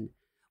medicine,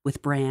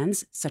 with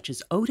brands such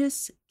as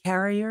Otis,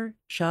 Carrier,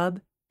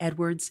 Chubb,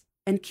 Edwards,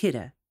 and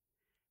Kidde.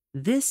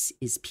 This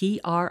is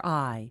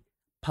PRI,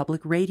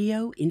 Public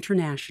Radio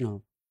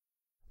International.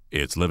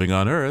 It's Living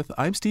on Earth.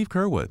 I'm Steve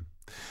Curwood.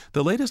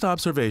 The latest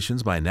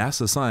observations by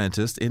NASA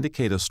scientists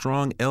indicate a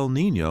strong El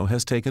Niño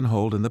has taken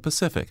hold in the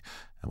Pacific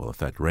and will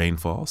affect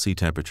rainfall, sea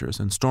temperatures,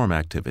 and storm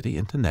activity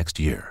into next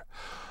year.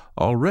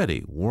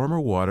 Already, warmer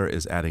water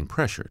is adding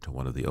pressure to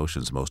one of the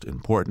ocean's most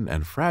important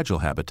and fragile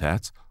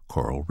habitats,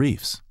 coral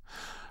reefs.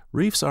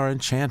 Reefs are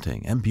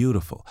enchanting and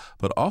beautiful,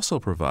 but also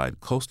provide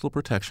coastal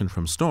protection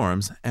from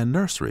storms and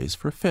nurseries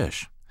for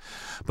fish.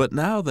 But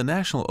now the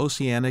National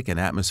Oceanic and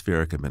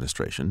Atmospheric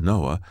Administration,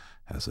 NOAA,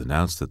 has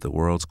announced that the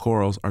world's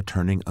corals are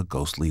turning a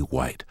ghostly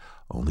white,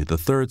 only the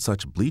 3rd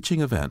such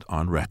bleaching event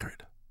on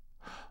record.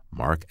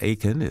 Mark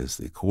Aiken is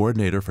the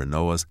coordinator for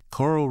NOAA's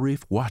Coral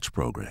Reef Watch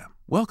Program.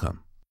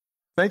 Welcome.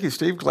 Thank you,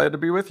 Steve. Glad to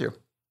be with you.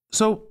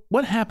 So,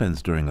 what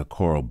happens during a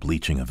coral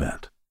bleaching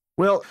event?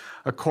 Well,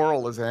 a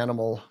coral is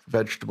animal,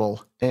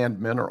 vegetable, and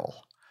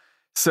mineral.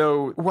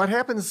 So what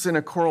happens in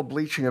a coral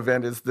bleaching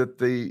event is that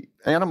the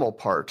animal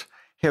part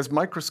has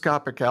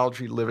microscopic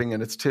algae living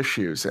in its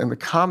tissues, and the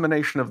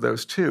combination of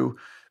those two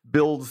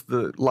builds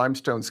the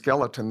limestone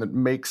skeleton that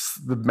makes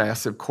the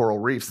massive coral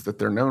reefs that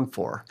they're known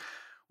for.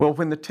 Well,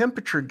 when the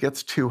temperature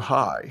gets too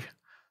high,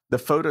 the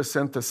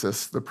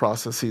photosynthesis, the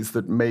processes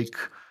that make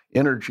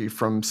energy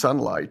from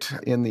sunlight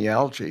in the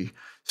algae,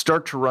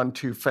 start to run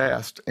too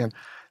fast, and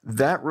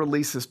that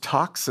releases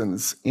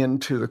toxins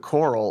into the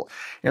coral,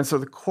 and so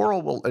the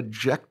coral will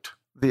eject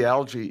the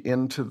algae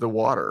into the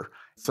water.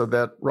 So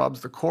that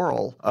robs the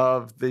coral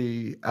of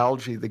the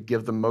algae that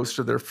give them most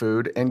of their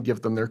food and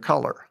give them their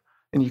color.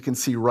 and you can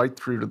see right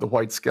through to the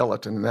white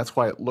skeleton, and that's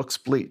why it looks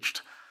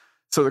bleached.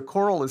 So the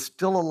coral is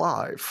still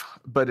alive,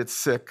 but it's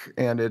sick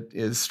and it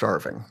is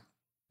starving.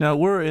 Now,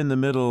 we're in the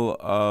middle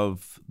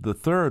of the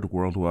third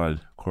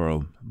worldwide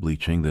coral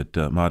bleaching that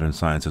modern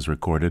science has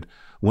recorded.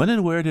 When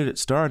and where did it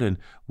start, and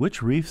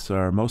which reefs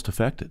are most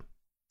affected?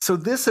 So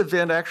this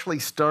event actually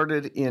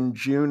started in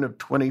June of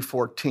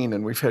 2014,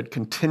 and we've had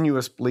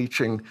continuous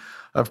bleaching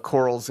of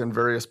corals in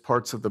various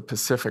parts of the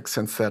Pacific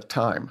since that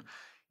time.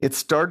 It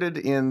started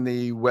in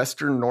the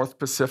western North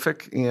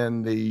Pacific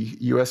in the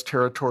U.S.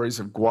 territories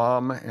of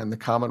Guam and the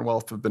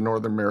Commonwealth of the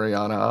Northern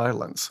Mariana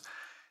Islands.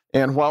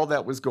 And while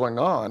that was going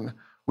on,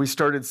 we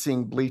started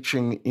seeing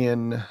bleaching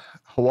in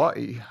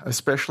Hawaii,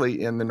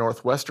 especially in the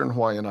northwestern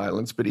Hawaiian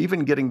Islands, but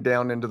even getting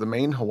down into the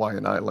main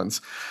Hawaiian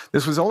Islands.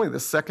 This was only the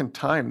second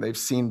time they've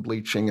seen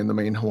bleaching in the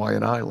main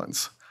Hawaiian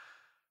Islands.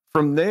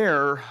 From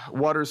there,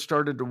 waters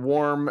started to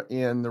warm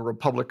in the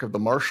Republic of the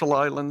Marshall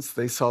Islands.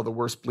 They saw the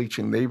worst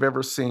bleaching they've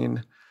ever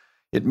seen.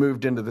 It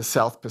moved into the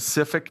South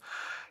Pacific,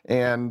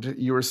 and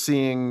you were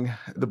seeing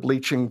the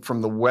bleaching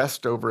from the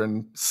west over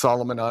in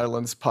Solomon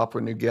Islands,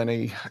 Papua New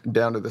Guinea,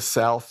 down to the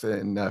south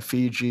in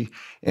Fiji,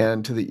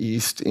 and to the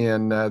east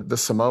in the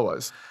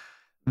Samoas.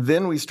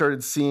 Then we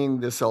started seeing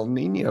this El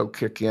Nino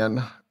kick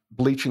in.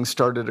 Bleaching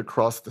started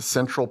across the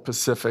central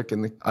Pacific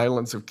in the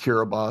islands of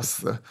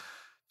Kiribati, the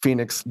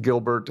Phoenix,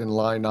 Gilbert, and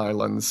Line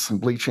Islands,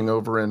 and bleaching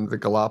over in the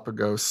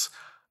Galapagos.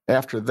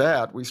 After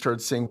that, we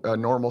started seeing a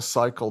normal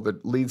cycle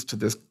that leads to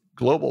this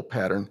global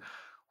pattern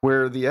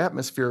where the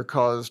atmosphere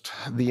caused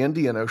the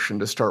Indian Ocean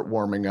to start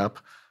warming up.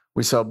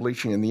 We saw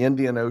bleaching in the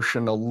Indian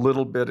Ocean, a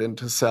little bit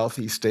into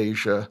Southeast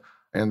Asia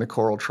and the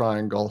Coral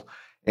Triangle.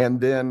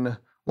 And then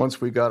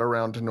once we got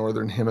around to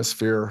Northern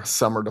Hemisphere,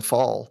 summer to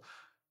fall,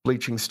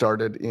 bleaching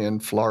started in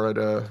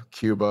Florida,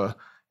 Cuba,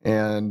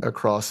 and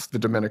across the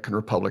Dominican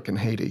Republic and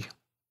Haiti.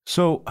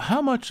 So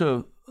how much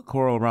of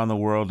coral around the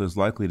world is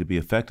likely to be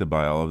affected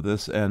by all of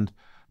this? And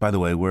by the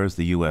way, where's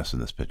the U.S. in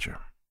this picture?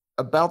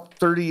 About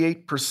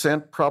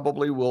 38%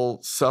 probably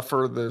will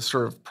suffer the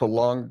sort of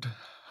prolonged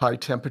high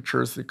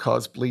temperatures that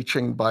cause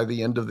bleaching by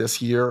the end of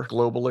this year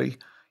globally.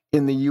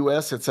 In the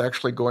U.S., it's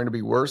actually going to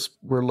be worse.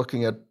 We're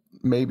looking at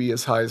maybe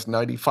as high as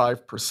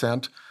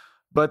 95%.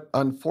 But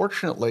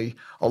unfortunately,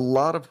 a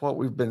lot of what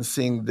we've been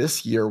seeing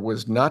this year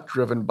was not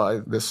driven by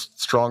this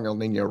strong El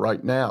Nino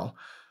right now,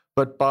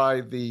 but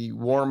by the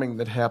warming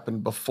that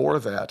happened before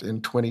that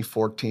in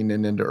 2014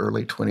 and into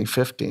early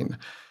 2015.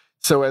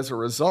 So as a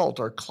result,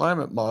 our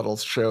climate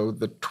models show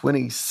that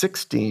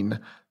 2016,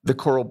 the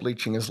coral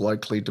bleaching is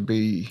likely to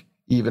be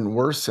even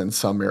worse in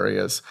some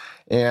areas.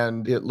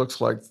 And it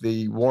looks like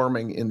the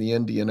warming in the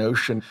Indian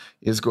Ocean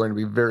is going to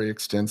be very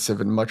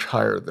extensive and much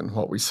higher than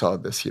what we saw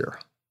this year.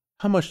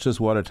 How much does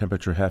water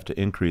temperature have to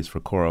increase for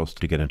corals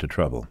to get into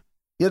trouble?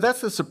 Yeah,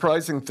 that's the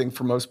surprising thing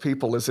for most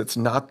people is it's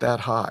not that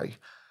high.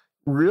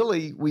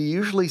 Really, we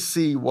usually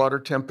see water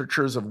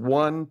temperatures of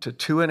 1 to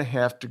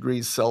 2.5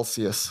 degrees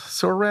Celsius,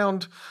 so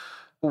around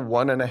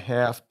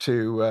 1.5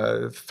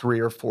 to 3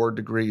 or 4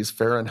 degrees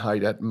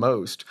Fahrenheit at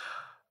most,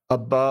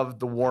 above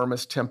the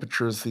warmest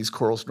temperatures these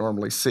corals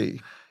normally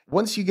see.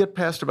 Once you get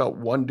past about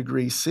 1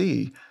 degree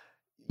C,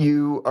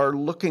 you are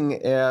looking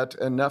at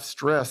enough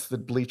stress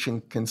that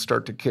bleaching can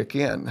start to kick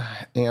in.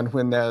 And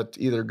when that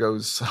either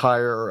goes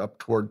higher, up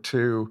toward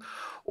 2,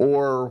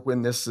 or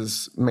when this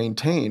is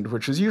maintained,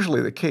 which is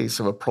usually the case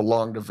of a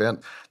prolonged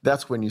event,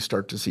 that's when you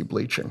start to see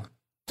bleaching.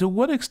 To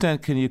what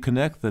extent can you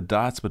connect the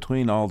dots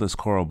between all this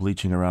coral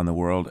bleaching around the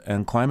world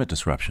and climate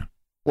disruption?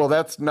 Well,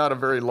 that's not a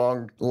very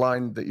long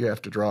line that you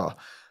have to draw.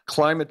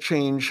 Climate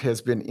change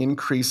has been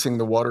increasing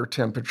the water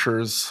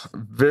temperatures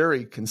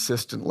very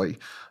consistently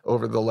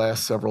over the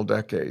last several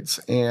decades.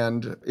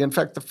 And in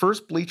fact, the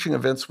first bleaching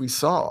events we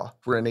saw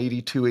were in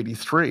 82,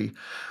 83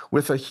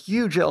 with a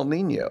huge El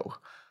Nino,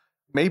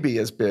 maybe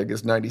as big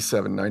as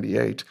 97,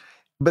 98.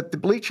 But the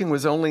bleaching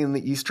was only in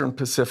the Eastern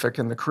Pacific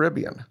and the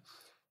Caribbean.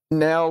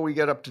 Now we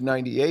get up to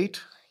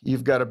 98.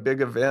 You've got a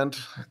big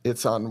event.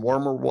 It's on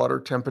warmer water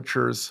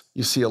temperatures.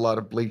 You see a lot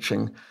of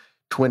bleaching.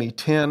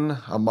 2010,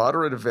 a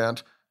moderate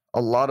event,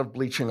 a lot of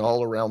bleaching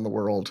all around the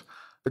world.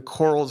 The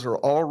corals are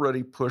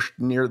already pushed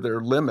near their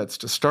limits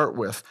to start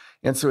with,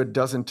 and so it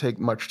doesn't take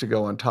much to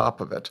go on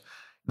top of it.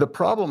 The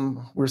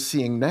problem we're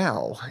seeing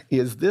now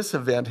is this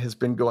event has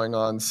been going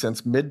on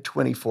since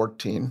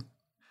mid-2014.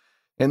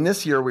 And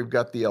this year we've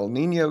got the El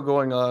Nino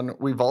going on.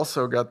 We've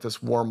also got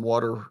this warm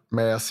water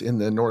mass in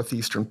the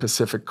northeastern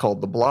Pacific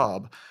called the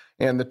blob.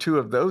 And the two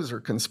of those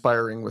are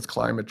conspiring with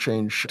climate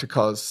change to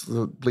cause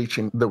the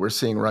bleaching that we're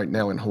seeing right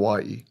now in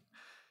Hawaii.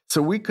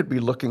 So we could be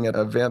looking at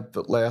an event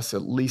that lasts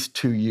at least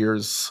 2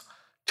 years,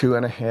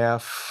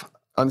 2.5,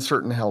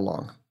 uncertain how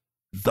long.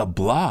 The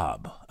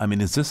Blob. I mean,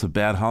 is this a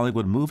bad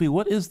Hollywood movie?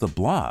 What is the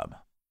Blob?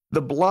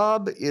 The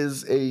Blob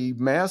is a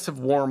mass of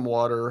warm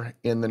water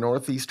in the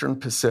northeastern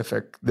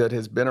Pacific that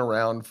has been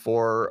around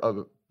for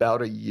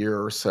about a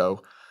year or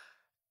so.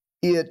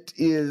 It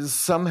is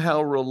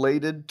somehow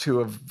related to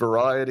a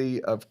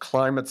variety of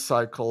climate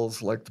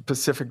cycles like the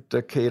Pacific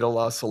Decadal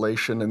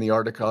Oscillation and the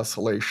Arctic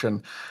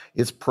Oscillation.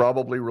 It's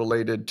probably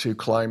related to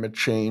climate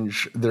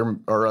change. There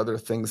are other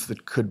things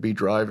that could be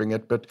driving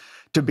it, but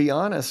to be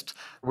honest,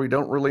 we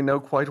don't really know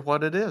quite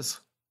what it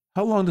is.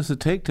 How long does it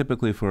take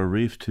typically for a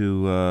reef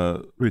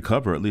to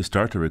recover, at least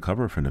start to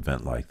recover from an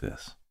event like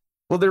this?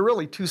 Well, there are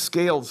really two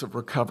scales of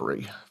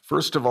recovery.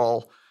 First of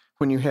all,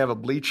 when you have a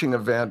bleaching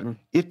event,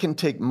 it can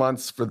take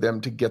months for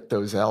them to get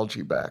those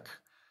algae back.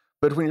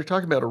 But when you're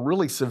talking about a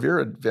really severe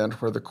event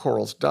where the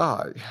corals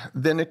die,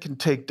 then it can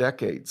take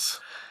decades.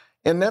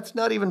 And that's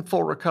not even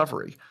full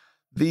recovery.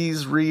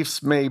 These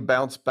reefs may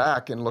bounce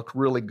back and look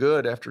really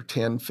good after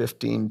 10,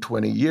 15,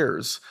 20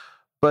 years.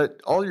 But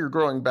all you're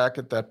growing back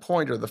at that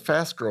point are the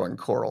fast-growing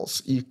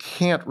corals. You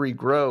can't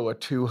regrow a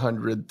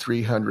 200,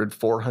 300,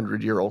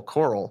 400-year-old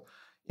coral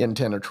in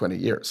 10 or 20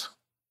 years.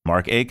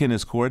 Mark Aiken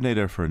is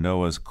coordinator for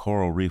NOAA's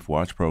Coral Reef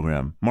Watch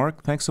program.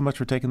 Mark, thanks so much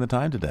for taking the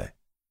time today.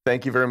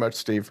 Thank you very much,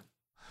 Steve.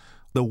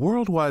 The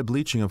worldwide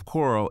bleaching of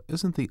coral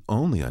isn't the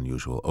only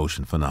unusual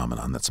ocean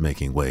phenomenon that's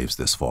making waves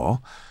this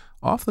fall.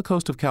 Off the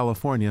coast of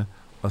California,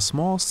 a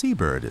small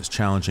seabird is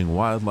challenging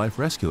wildlife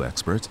rescue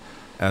experts,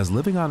 as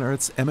Living on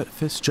Earth's Emmett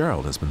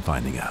Fitzgerald has been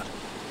finding out.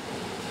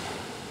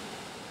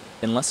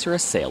 Unless you're a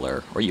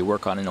sailor or you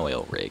work on an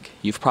oil rig,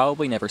 you've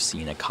probably never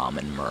seen a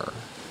common murre.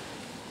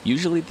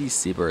 Usually these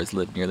seabirds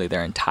live nearly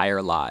their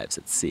entire lives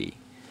at sea,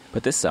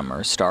 but this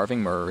summer,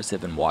 starving murres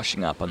have been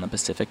washing up on the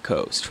Pacific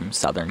coast from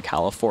southern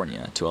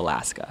California to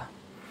Alaska.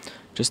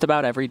 Just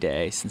about every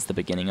day since the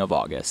beginning of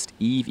August,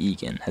 Eve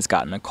Egan has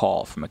gotten a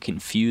call from a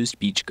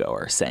confused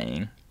beachgoer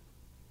saying,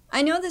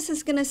 "I know this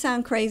is going to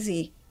sound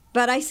crazy,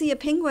 but I see a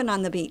penguin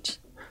on the beach."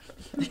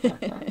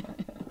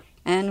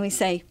 And we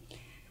say,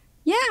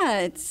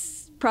 "Yeah,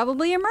 it's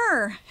probably a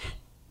murre,"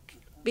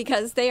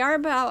 because they are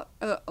about,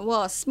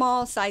 a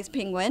small-sized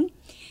penguin,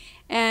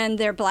 and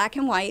they're black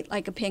and white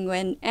like a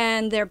penguin,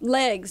 and their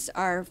legs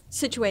are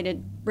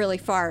situated really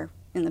far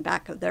in the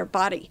back of their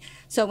body.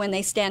 So when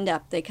they stand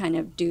up, they kind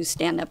of do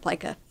stand up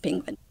like a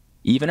penguin.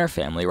 Eve and her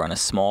family run a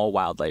small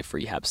wildlife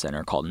rehab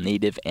center called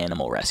Native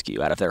Animal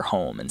Rescue out of their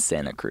home in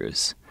Santa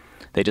Cruz.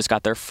 They just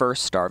got their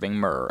first starving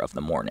murre of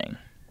the morning.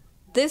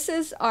 This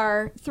is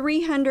our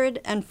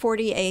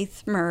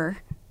 348th murre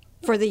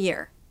for the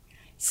year.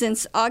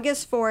 Since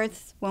August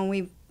 4th, when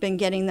we've been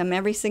getting them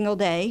every single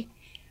day,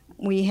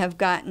 we have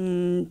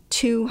gotten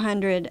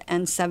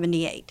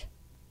 278.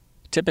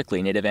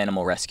 Typically, Native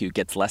Animal Rescue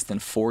gets less than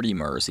 40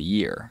 murres a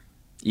year.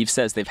 Eve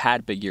says they've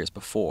had big years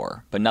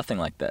before, but nothing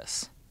like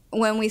this.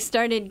 When we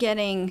started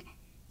getting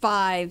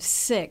 5,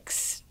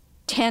 6,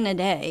 10 a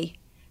day,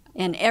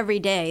 and every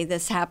day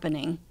this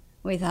happening,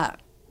 we thought,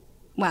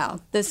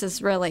 wow, this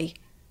is really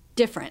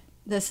different.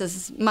 This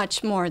is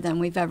much more than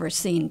we've ever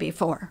seen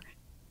before.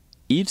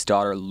 Eve's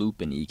daughter,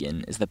 Lupin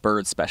Egan, is the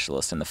bird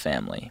specialist in the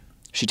family.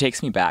 She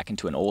takes me back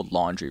into an old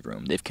laundry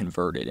room they've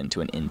converted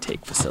into an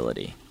intake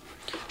facility.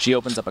 She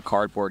opens up a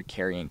cardboard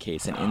carrying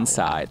case, and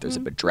inside there's a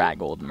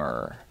bedraggled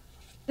murre.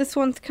 This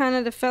one's kind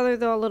of the feather,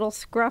 though, a little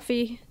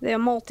scruffy. They're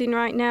molting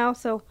right now,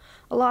 so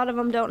a lot of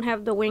them don't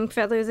have the wing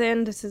feathers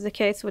in. This is the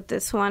case with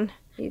this one.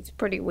 He's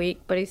pretty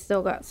weak, but he's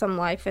still got some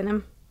life in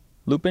him.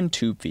 Lupin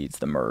tube feeds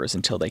the murres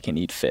until they can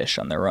eat fish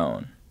on their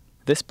own.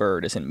 This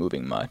bird isn't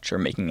moving much or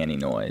making any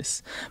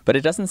noise, but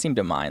it doesn't seem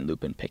to mind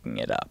Lupin picking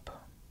it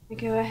up.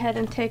 Go ahead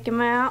and take him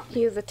out.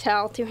 Use a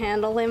towel to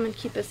handle him and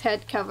keep his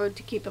head covered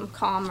to keep him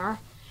calmer.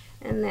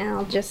 And then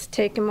I'll just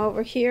take him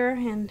over here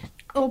and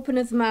open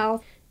his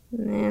mouth.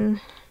 And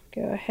then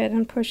go ahead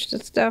and push the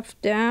stuff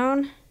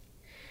down.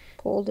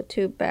 Pull the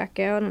tube back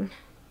out and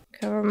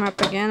cover him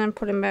up again and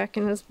put him back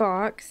in his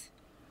box.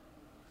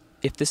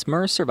 If this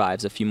murre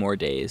survives a few more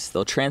days,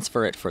 they'll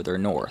transfer it further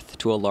north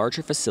to a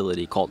larger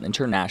facility called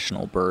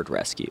International Bird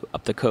Rescue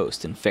up the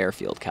coast in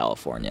Fairfield,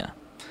 California.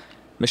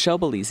 Michelle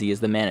Belize is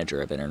the manager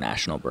of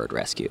International Bird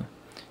Rescue.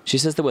 She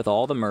says that with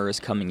all the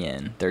murres coming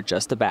in, they're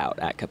just about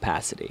at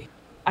capacity.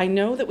 I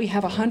know that we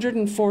have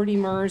 140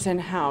 murres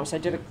in-house. I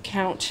did a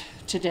count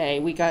today.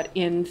 We got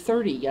in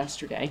 30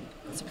 yesterday,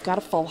 so we've got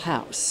a full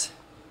house.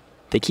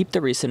 They keep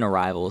the recent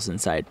arrivals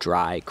inside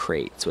dry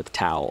crates with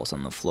towels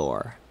on the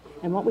floor.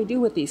 And what we do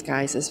with these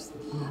guys is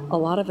a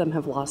lot of them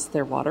have lost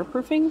their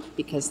waterproofing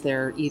because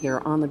they're either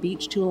on the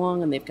beach too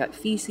long and they've got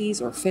feces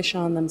or fish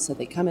on them, so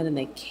they come in and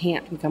they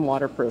can't become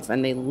waterproof,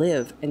 and they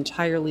live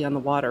entirely on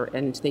the water,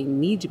 and they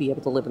need to be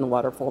able to live in the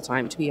water full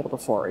time to be able to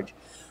forage.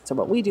 So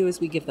what we do is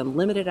we give them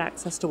limited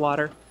access to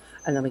water,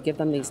 and then we give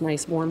them these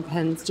nice warm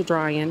pens to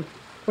dry in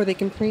where they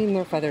can preen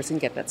their feathers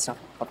and get that stuff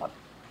up.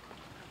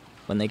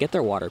 When they get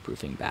their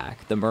waterproofing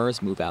back, the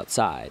murres move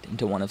outside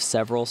into one of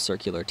several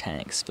circular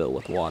tanks filled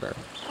with water.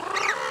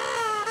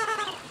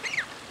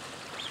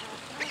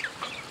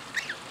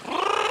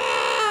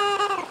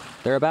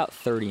 There are about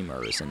 30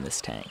 murres in this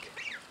tank.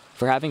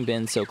 For having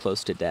been so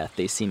close to death,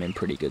 they seem in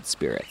pretty good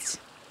spirits.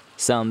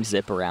 Some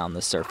zip around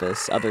the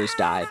surface, others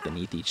dive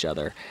beneath each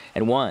other,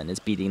 and one is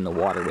beating the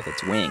water with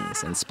its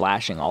wings and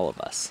splashing all of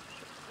us.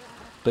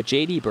 But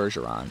J.D.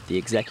 Bergeron, the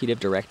executive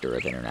director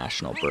of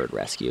International Bird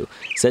Rescue,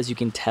 says you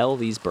can tell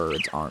these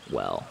birds aren't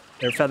well.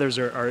 Their feathers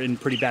are in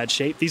pretty bad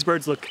shape. These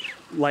birds look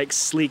like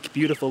sleek,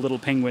 beautiful little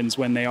penguins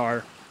when they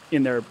are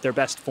in their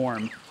best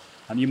form.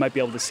 You might be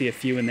able to see a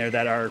few in there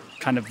that are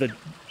kind of the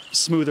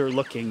smoother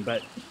looking,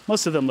 but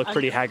most of them look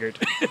pretty haggard.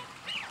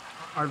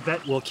 Our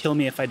vet will kill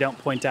me if I don't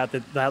point out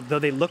that though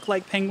they look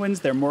like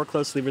penguins, they're more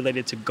closely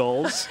related to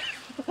gulls.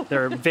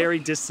 They're very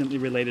distantly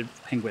related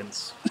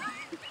penguins.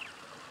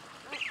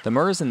 The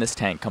MERS in this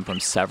tank come from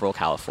several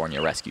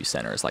California rescue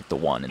centers like the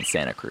one in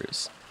Santa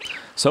Cruz.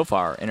 So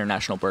far,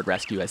 International Bird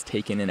Rescue has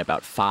taken in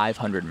about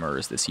 500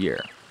 MERS this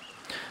year.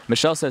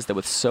 Michelle says that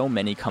with so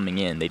many coming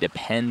in, they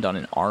depend on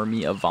an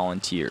army of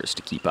volunteers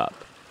to keep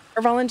up.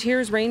 Our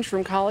volunteers range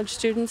from college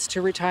students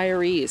to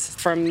retirees,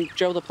 from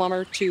Joe the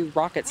plumber to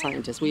rocket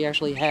scientists. We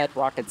actually had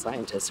rocket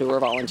scientists who were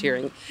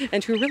volunteering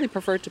and who really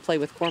preferred to play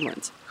with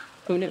cormorants.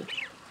 Who knew?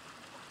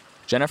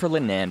 Jennifer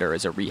Linander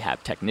is a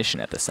rehab technician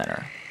at the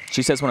center.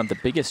 She says one of the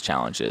biggest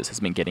challenges has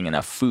been getting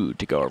enough food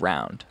to go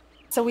around.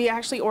 So we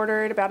actually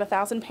ordered about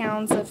 1,000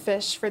 pounds of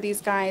fish for these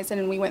guys,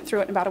 and we went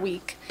through it in about a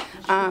week.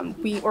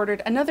 We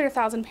ordered another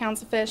 1,000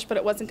 pounds of fish, but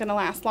it wasn't going to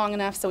last long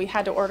enough, so we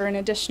had to order an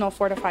additional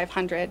 400 to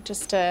 500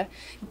 just to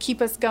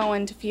keep us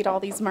going to feed all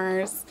these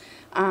MERS.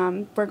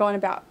 We're going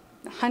about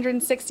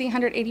 160,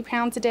 180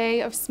 pounds a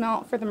day of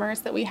smelt for the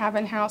MERS that we have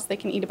in-house. They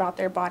can eat about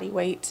their body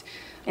weight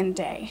in a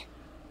day.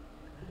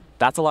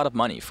 That's a lot of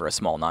money for a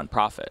small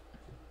nonprofit.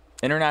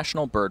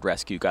 International Bird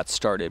Rescue got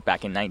started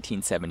back in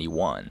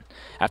 1971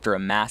 after a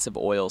massive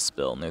oil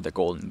spill near the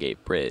Golden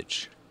Gate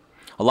Bridge.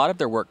 A lot of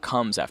their work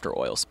comes after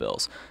oil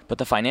spills, but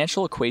the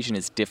financial equation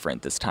is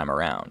different this time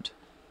around.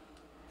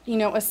 You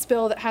know, a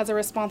spill that has a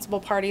responsible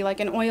party, like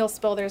an oil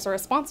spill, there's a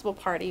responsible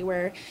party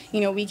where,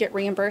 you know, we get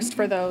reimbursed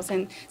for those.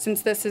 And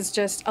since this is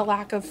just a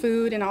lack of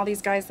food and all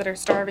these guys that are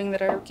starving,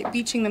 that are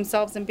beaching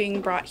themselves and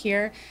being brought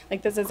here,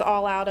 like this is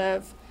all out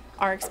of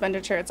our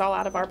expenditure, it's all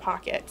out of our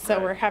pocket.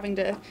 So we're having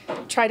to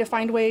try to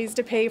find ways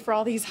to pay for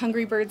all these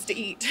hungry birds to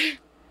eat.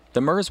 The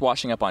MERS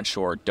washing up on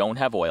shore don't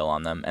have oil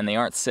on them, and they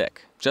aren't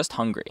sick, just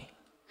hungry.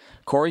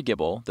 Corey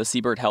Gibble, the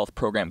Seabird Health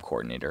Program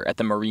Coordinator at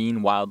the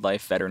Marine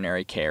Wildlife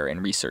Veterinary Care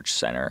and Research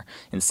Center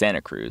in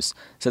Santa Cruz,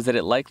 says that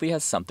it likely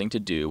has something to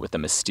do with the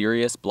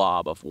mysterious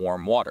blob of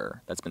warm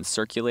water that's been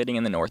circulating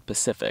in the North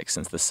Pacific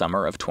since the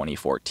summer of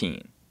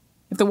 2014.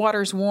 If the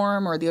water's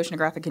warm or the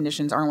oceanographic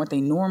conditions aren't what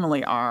they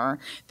normally are,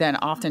 then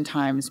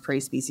oftentimes prey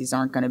species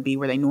aren't going to be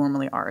where they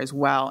normally are as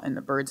well, and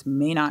the birds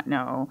may not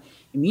know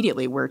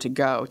immediately where to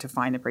go to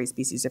find the prey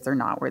species if they're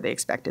not where they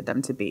expected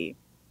them to be.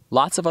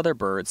 Lots of other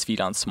birds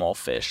feed on small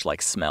fish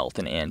like smelt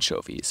and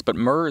anchovies, but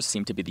MERS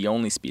seem to be the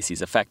only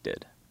species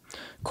affected.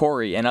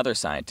 Corey and other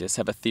scientists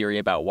have a theory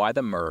about why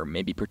the MER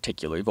may be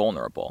particularly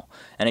vulnerable,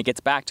 and it gets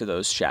back to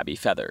those shabby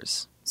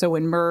feathers. So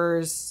when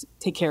MERS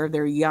take care of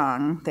their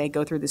young, they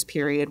go through this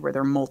period where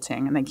they're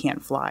molting and they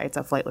can't fly. It's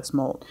a flightless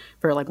molt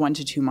for like 1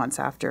 to 2 months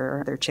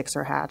after their chicks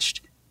are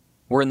hatched.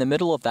 We're in the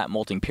middle of that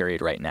molting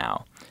period right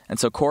now, and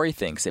so Corey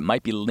thinks it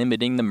might be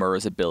limiting the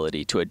MER's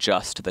ability to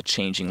adjust to the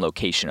changing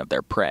location of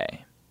their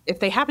prey. If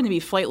they happen to be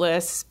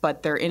flightless,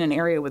 but they're in an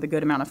area with a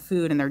good amount of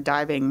food and they're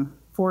diving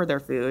for their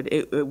food,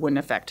 it wouldn't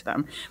affect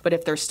them. But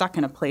if they're stuck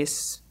in a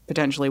place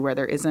potentially where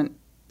there isn't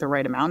the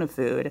right amount of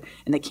food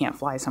and they can't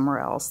fly somewhere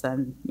else,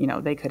 then, you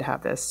know, they could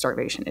have this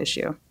starvation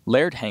issue.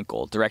 Laird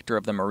Henkel, director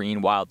of the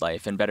Marine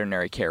Wildlife and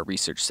Veterinary Care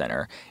Research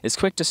Center, is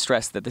quick to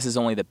stress that this is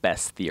only the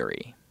best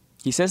theory.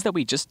 He says that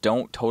we just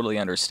don't totally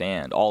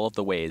understand all of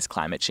the ways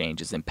climate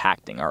change is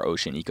impacting our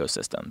ocean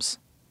ecosystems.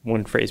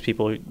 One phrase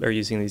people are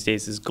using these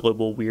days is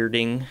global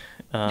weirding,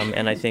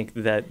 and I think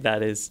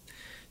that is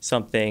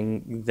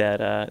something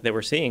that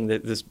we're seeing,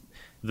 that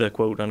the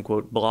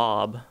quote-unquote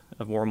blob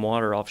of warm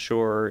water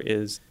offshore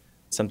is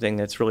something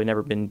that's really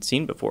never been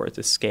seen before at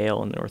this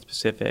scale in the North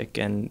Pacific,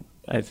 and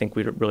I think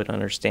we really don't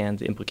understand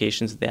the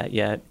implications of that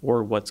yet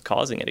or what's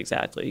causing it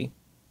exactly.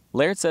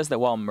 Laird says that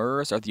while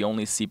MERS are the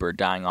only seabird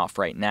dying off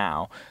right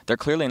now, they're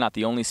clearly not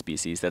the only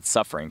species that's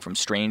suffering from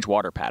strange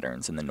water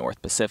patterns in the North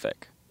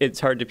Pacific. It's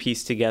hard to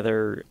piece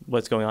together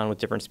what's going on with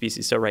different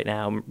species. So right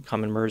now,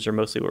 common MERS are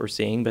mostly what we're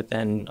seeing, but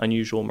then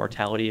unusual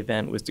mortality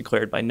event was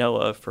declared by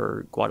NOAA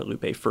for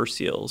Guadalupe fur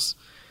seals.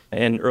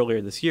 And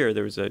earlier this year,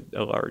 there was a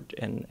large,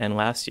 and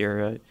last year,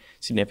 a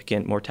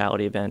significant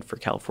mortality event for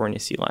California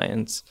sea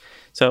lions.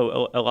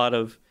 So a lot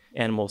of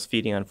animals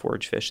feeding on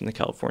forage fish in the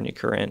California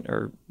current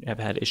have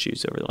had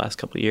issues over the last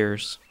couple of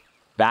years.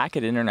 Back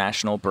at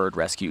International Bird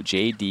Rescue,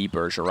 J.D.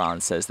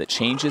 Bergeron says that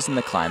changes in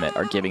the climate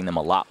are giving them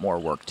a lot more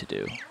work to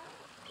do.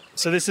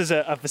 So this is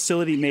a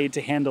facility made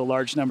to handle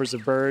large numbers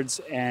of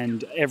birds,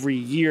 and every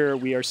year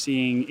we are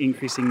seeing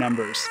increasing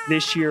numbers.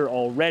 This year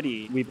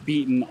already, we've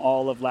beaten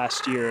all of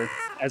last year.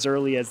 As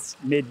early as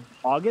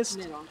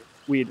mid-August,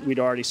 we'd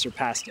already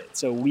surpassed it.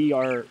 So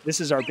this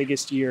is our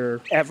biggest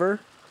year ever.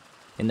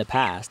 In the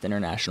past,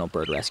 International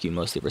Bird Rescue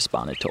mostly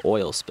responded to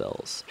oil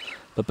spills,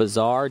 but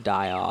bizarre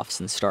die-offs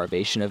and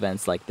starvation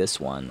events like this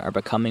one are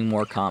becoming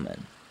more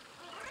common.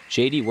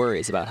 JD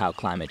worries about how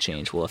climate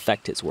change will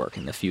affect his work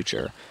in the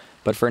future,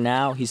 But for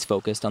now, he's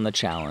focused on the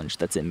challenge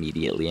that's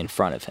immediately in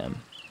front of him,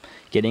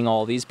 getting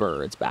all these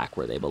birds back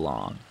where they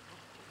belong.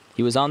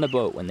 He was on the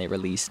boat when they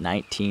released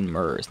 19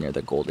 murres near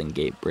the Golden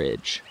Gate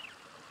Bridge.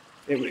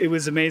 It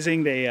was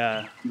amazing.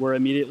 They were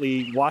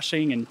immediately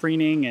washing and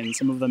preening and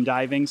some of them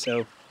diving,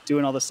 so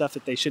doing all the stuff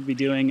that they should be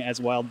doing as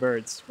wild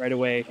birds right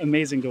away.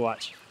 Amazing to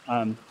watch.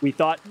 We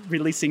thought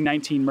releasing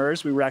 19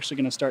 murres, we were actually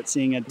going to start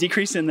seeing a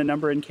decrease in the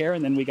number in care,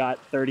 and then we got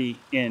 30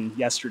 in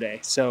yesterday.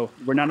 So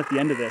we're not at the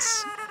end of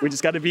this. We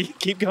just got to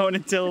keep going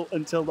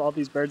until all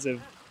these birds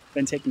have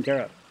been taken care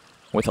of.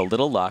 With a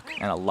little luck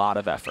and a lot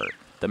of effort,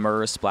 the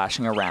murres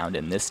splashing around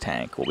in this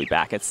tank will be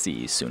back at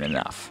sea soon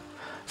enough.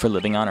 For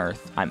Living on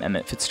Earth, I'm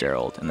Emmett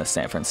Fitzgerald in the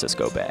San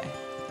Francisco Bay.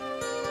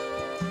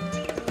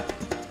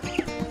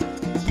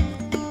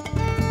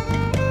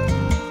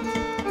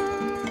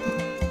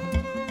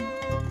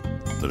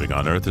 Living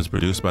on Earth is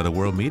produced by the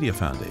World Media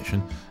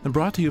Foundation and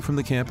brought to you from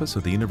the campus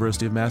of the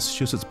University of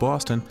Massachusetts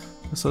Boston,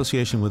 in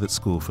association with its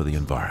School for the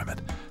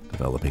Environment,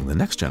 developing the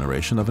next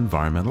generation of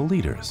environmental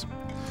leaders.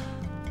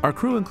 Our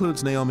crew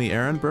includes Naomi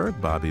Ehrenberg,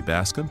 Bobby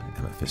Bascom,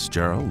 Emma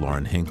Fitzgerald,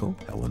 Lauren Hinkle,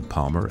 Helen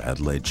Palmer,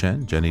 Adelaide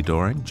Chen, Jenny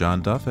Doring,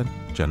 John Duff, and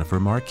Jennifer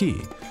Marquis.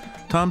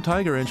 Tom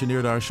Tiger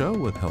engineered our show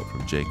with help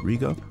from Jake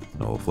Rigo,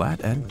 Noel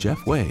Flatt, and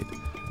Jeff Wade.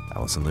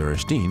 Allison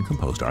Lirish-Dean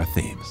composed our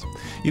themes.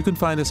 You can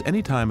find us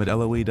anytime at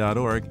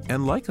LOE.org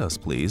and like us,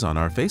 please, on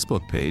our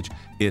Facebook page.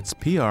 It's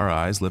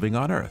PRI's Living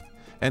on Earth,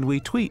 and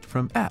we tweet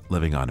from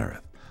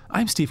 @LivingOnEarth.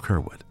 I'm Steve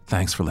Curwood.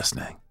 Thanks for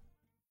listening.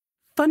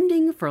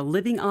 Funding for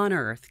Living on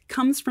Earth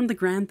comes from the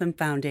Grantham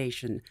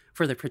Foundation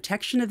for the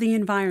Protection of the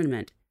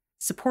Environment,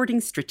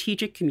 supporting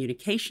strategic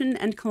communication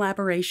and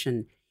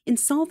collaboration in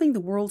solving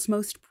the world's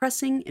most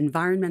pressing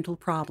environmental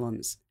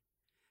problems.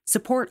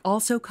 Support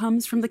also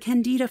comes from the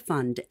Candida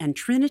Fund and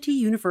Trinity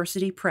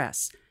University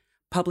Press,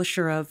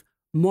 publisher of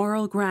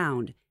Moral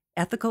Ground,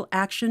 Ethical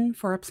Action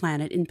for a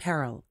Planet in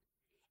Peril.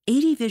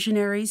 80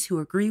 visionaries who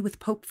agree with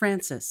Pope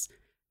Francis.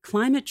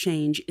 Climate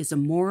change is a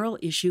moral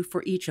issue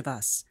for each of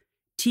us.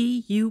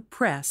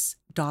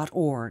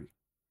 tupress.org.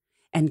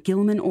 And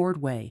Gilman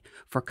Ordway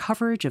for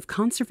coverage of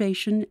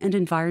conservation and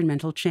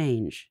environmental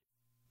change.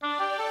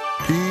 PRI,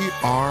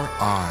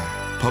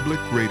 Public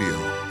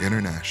Radio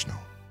International.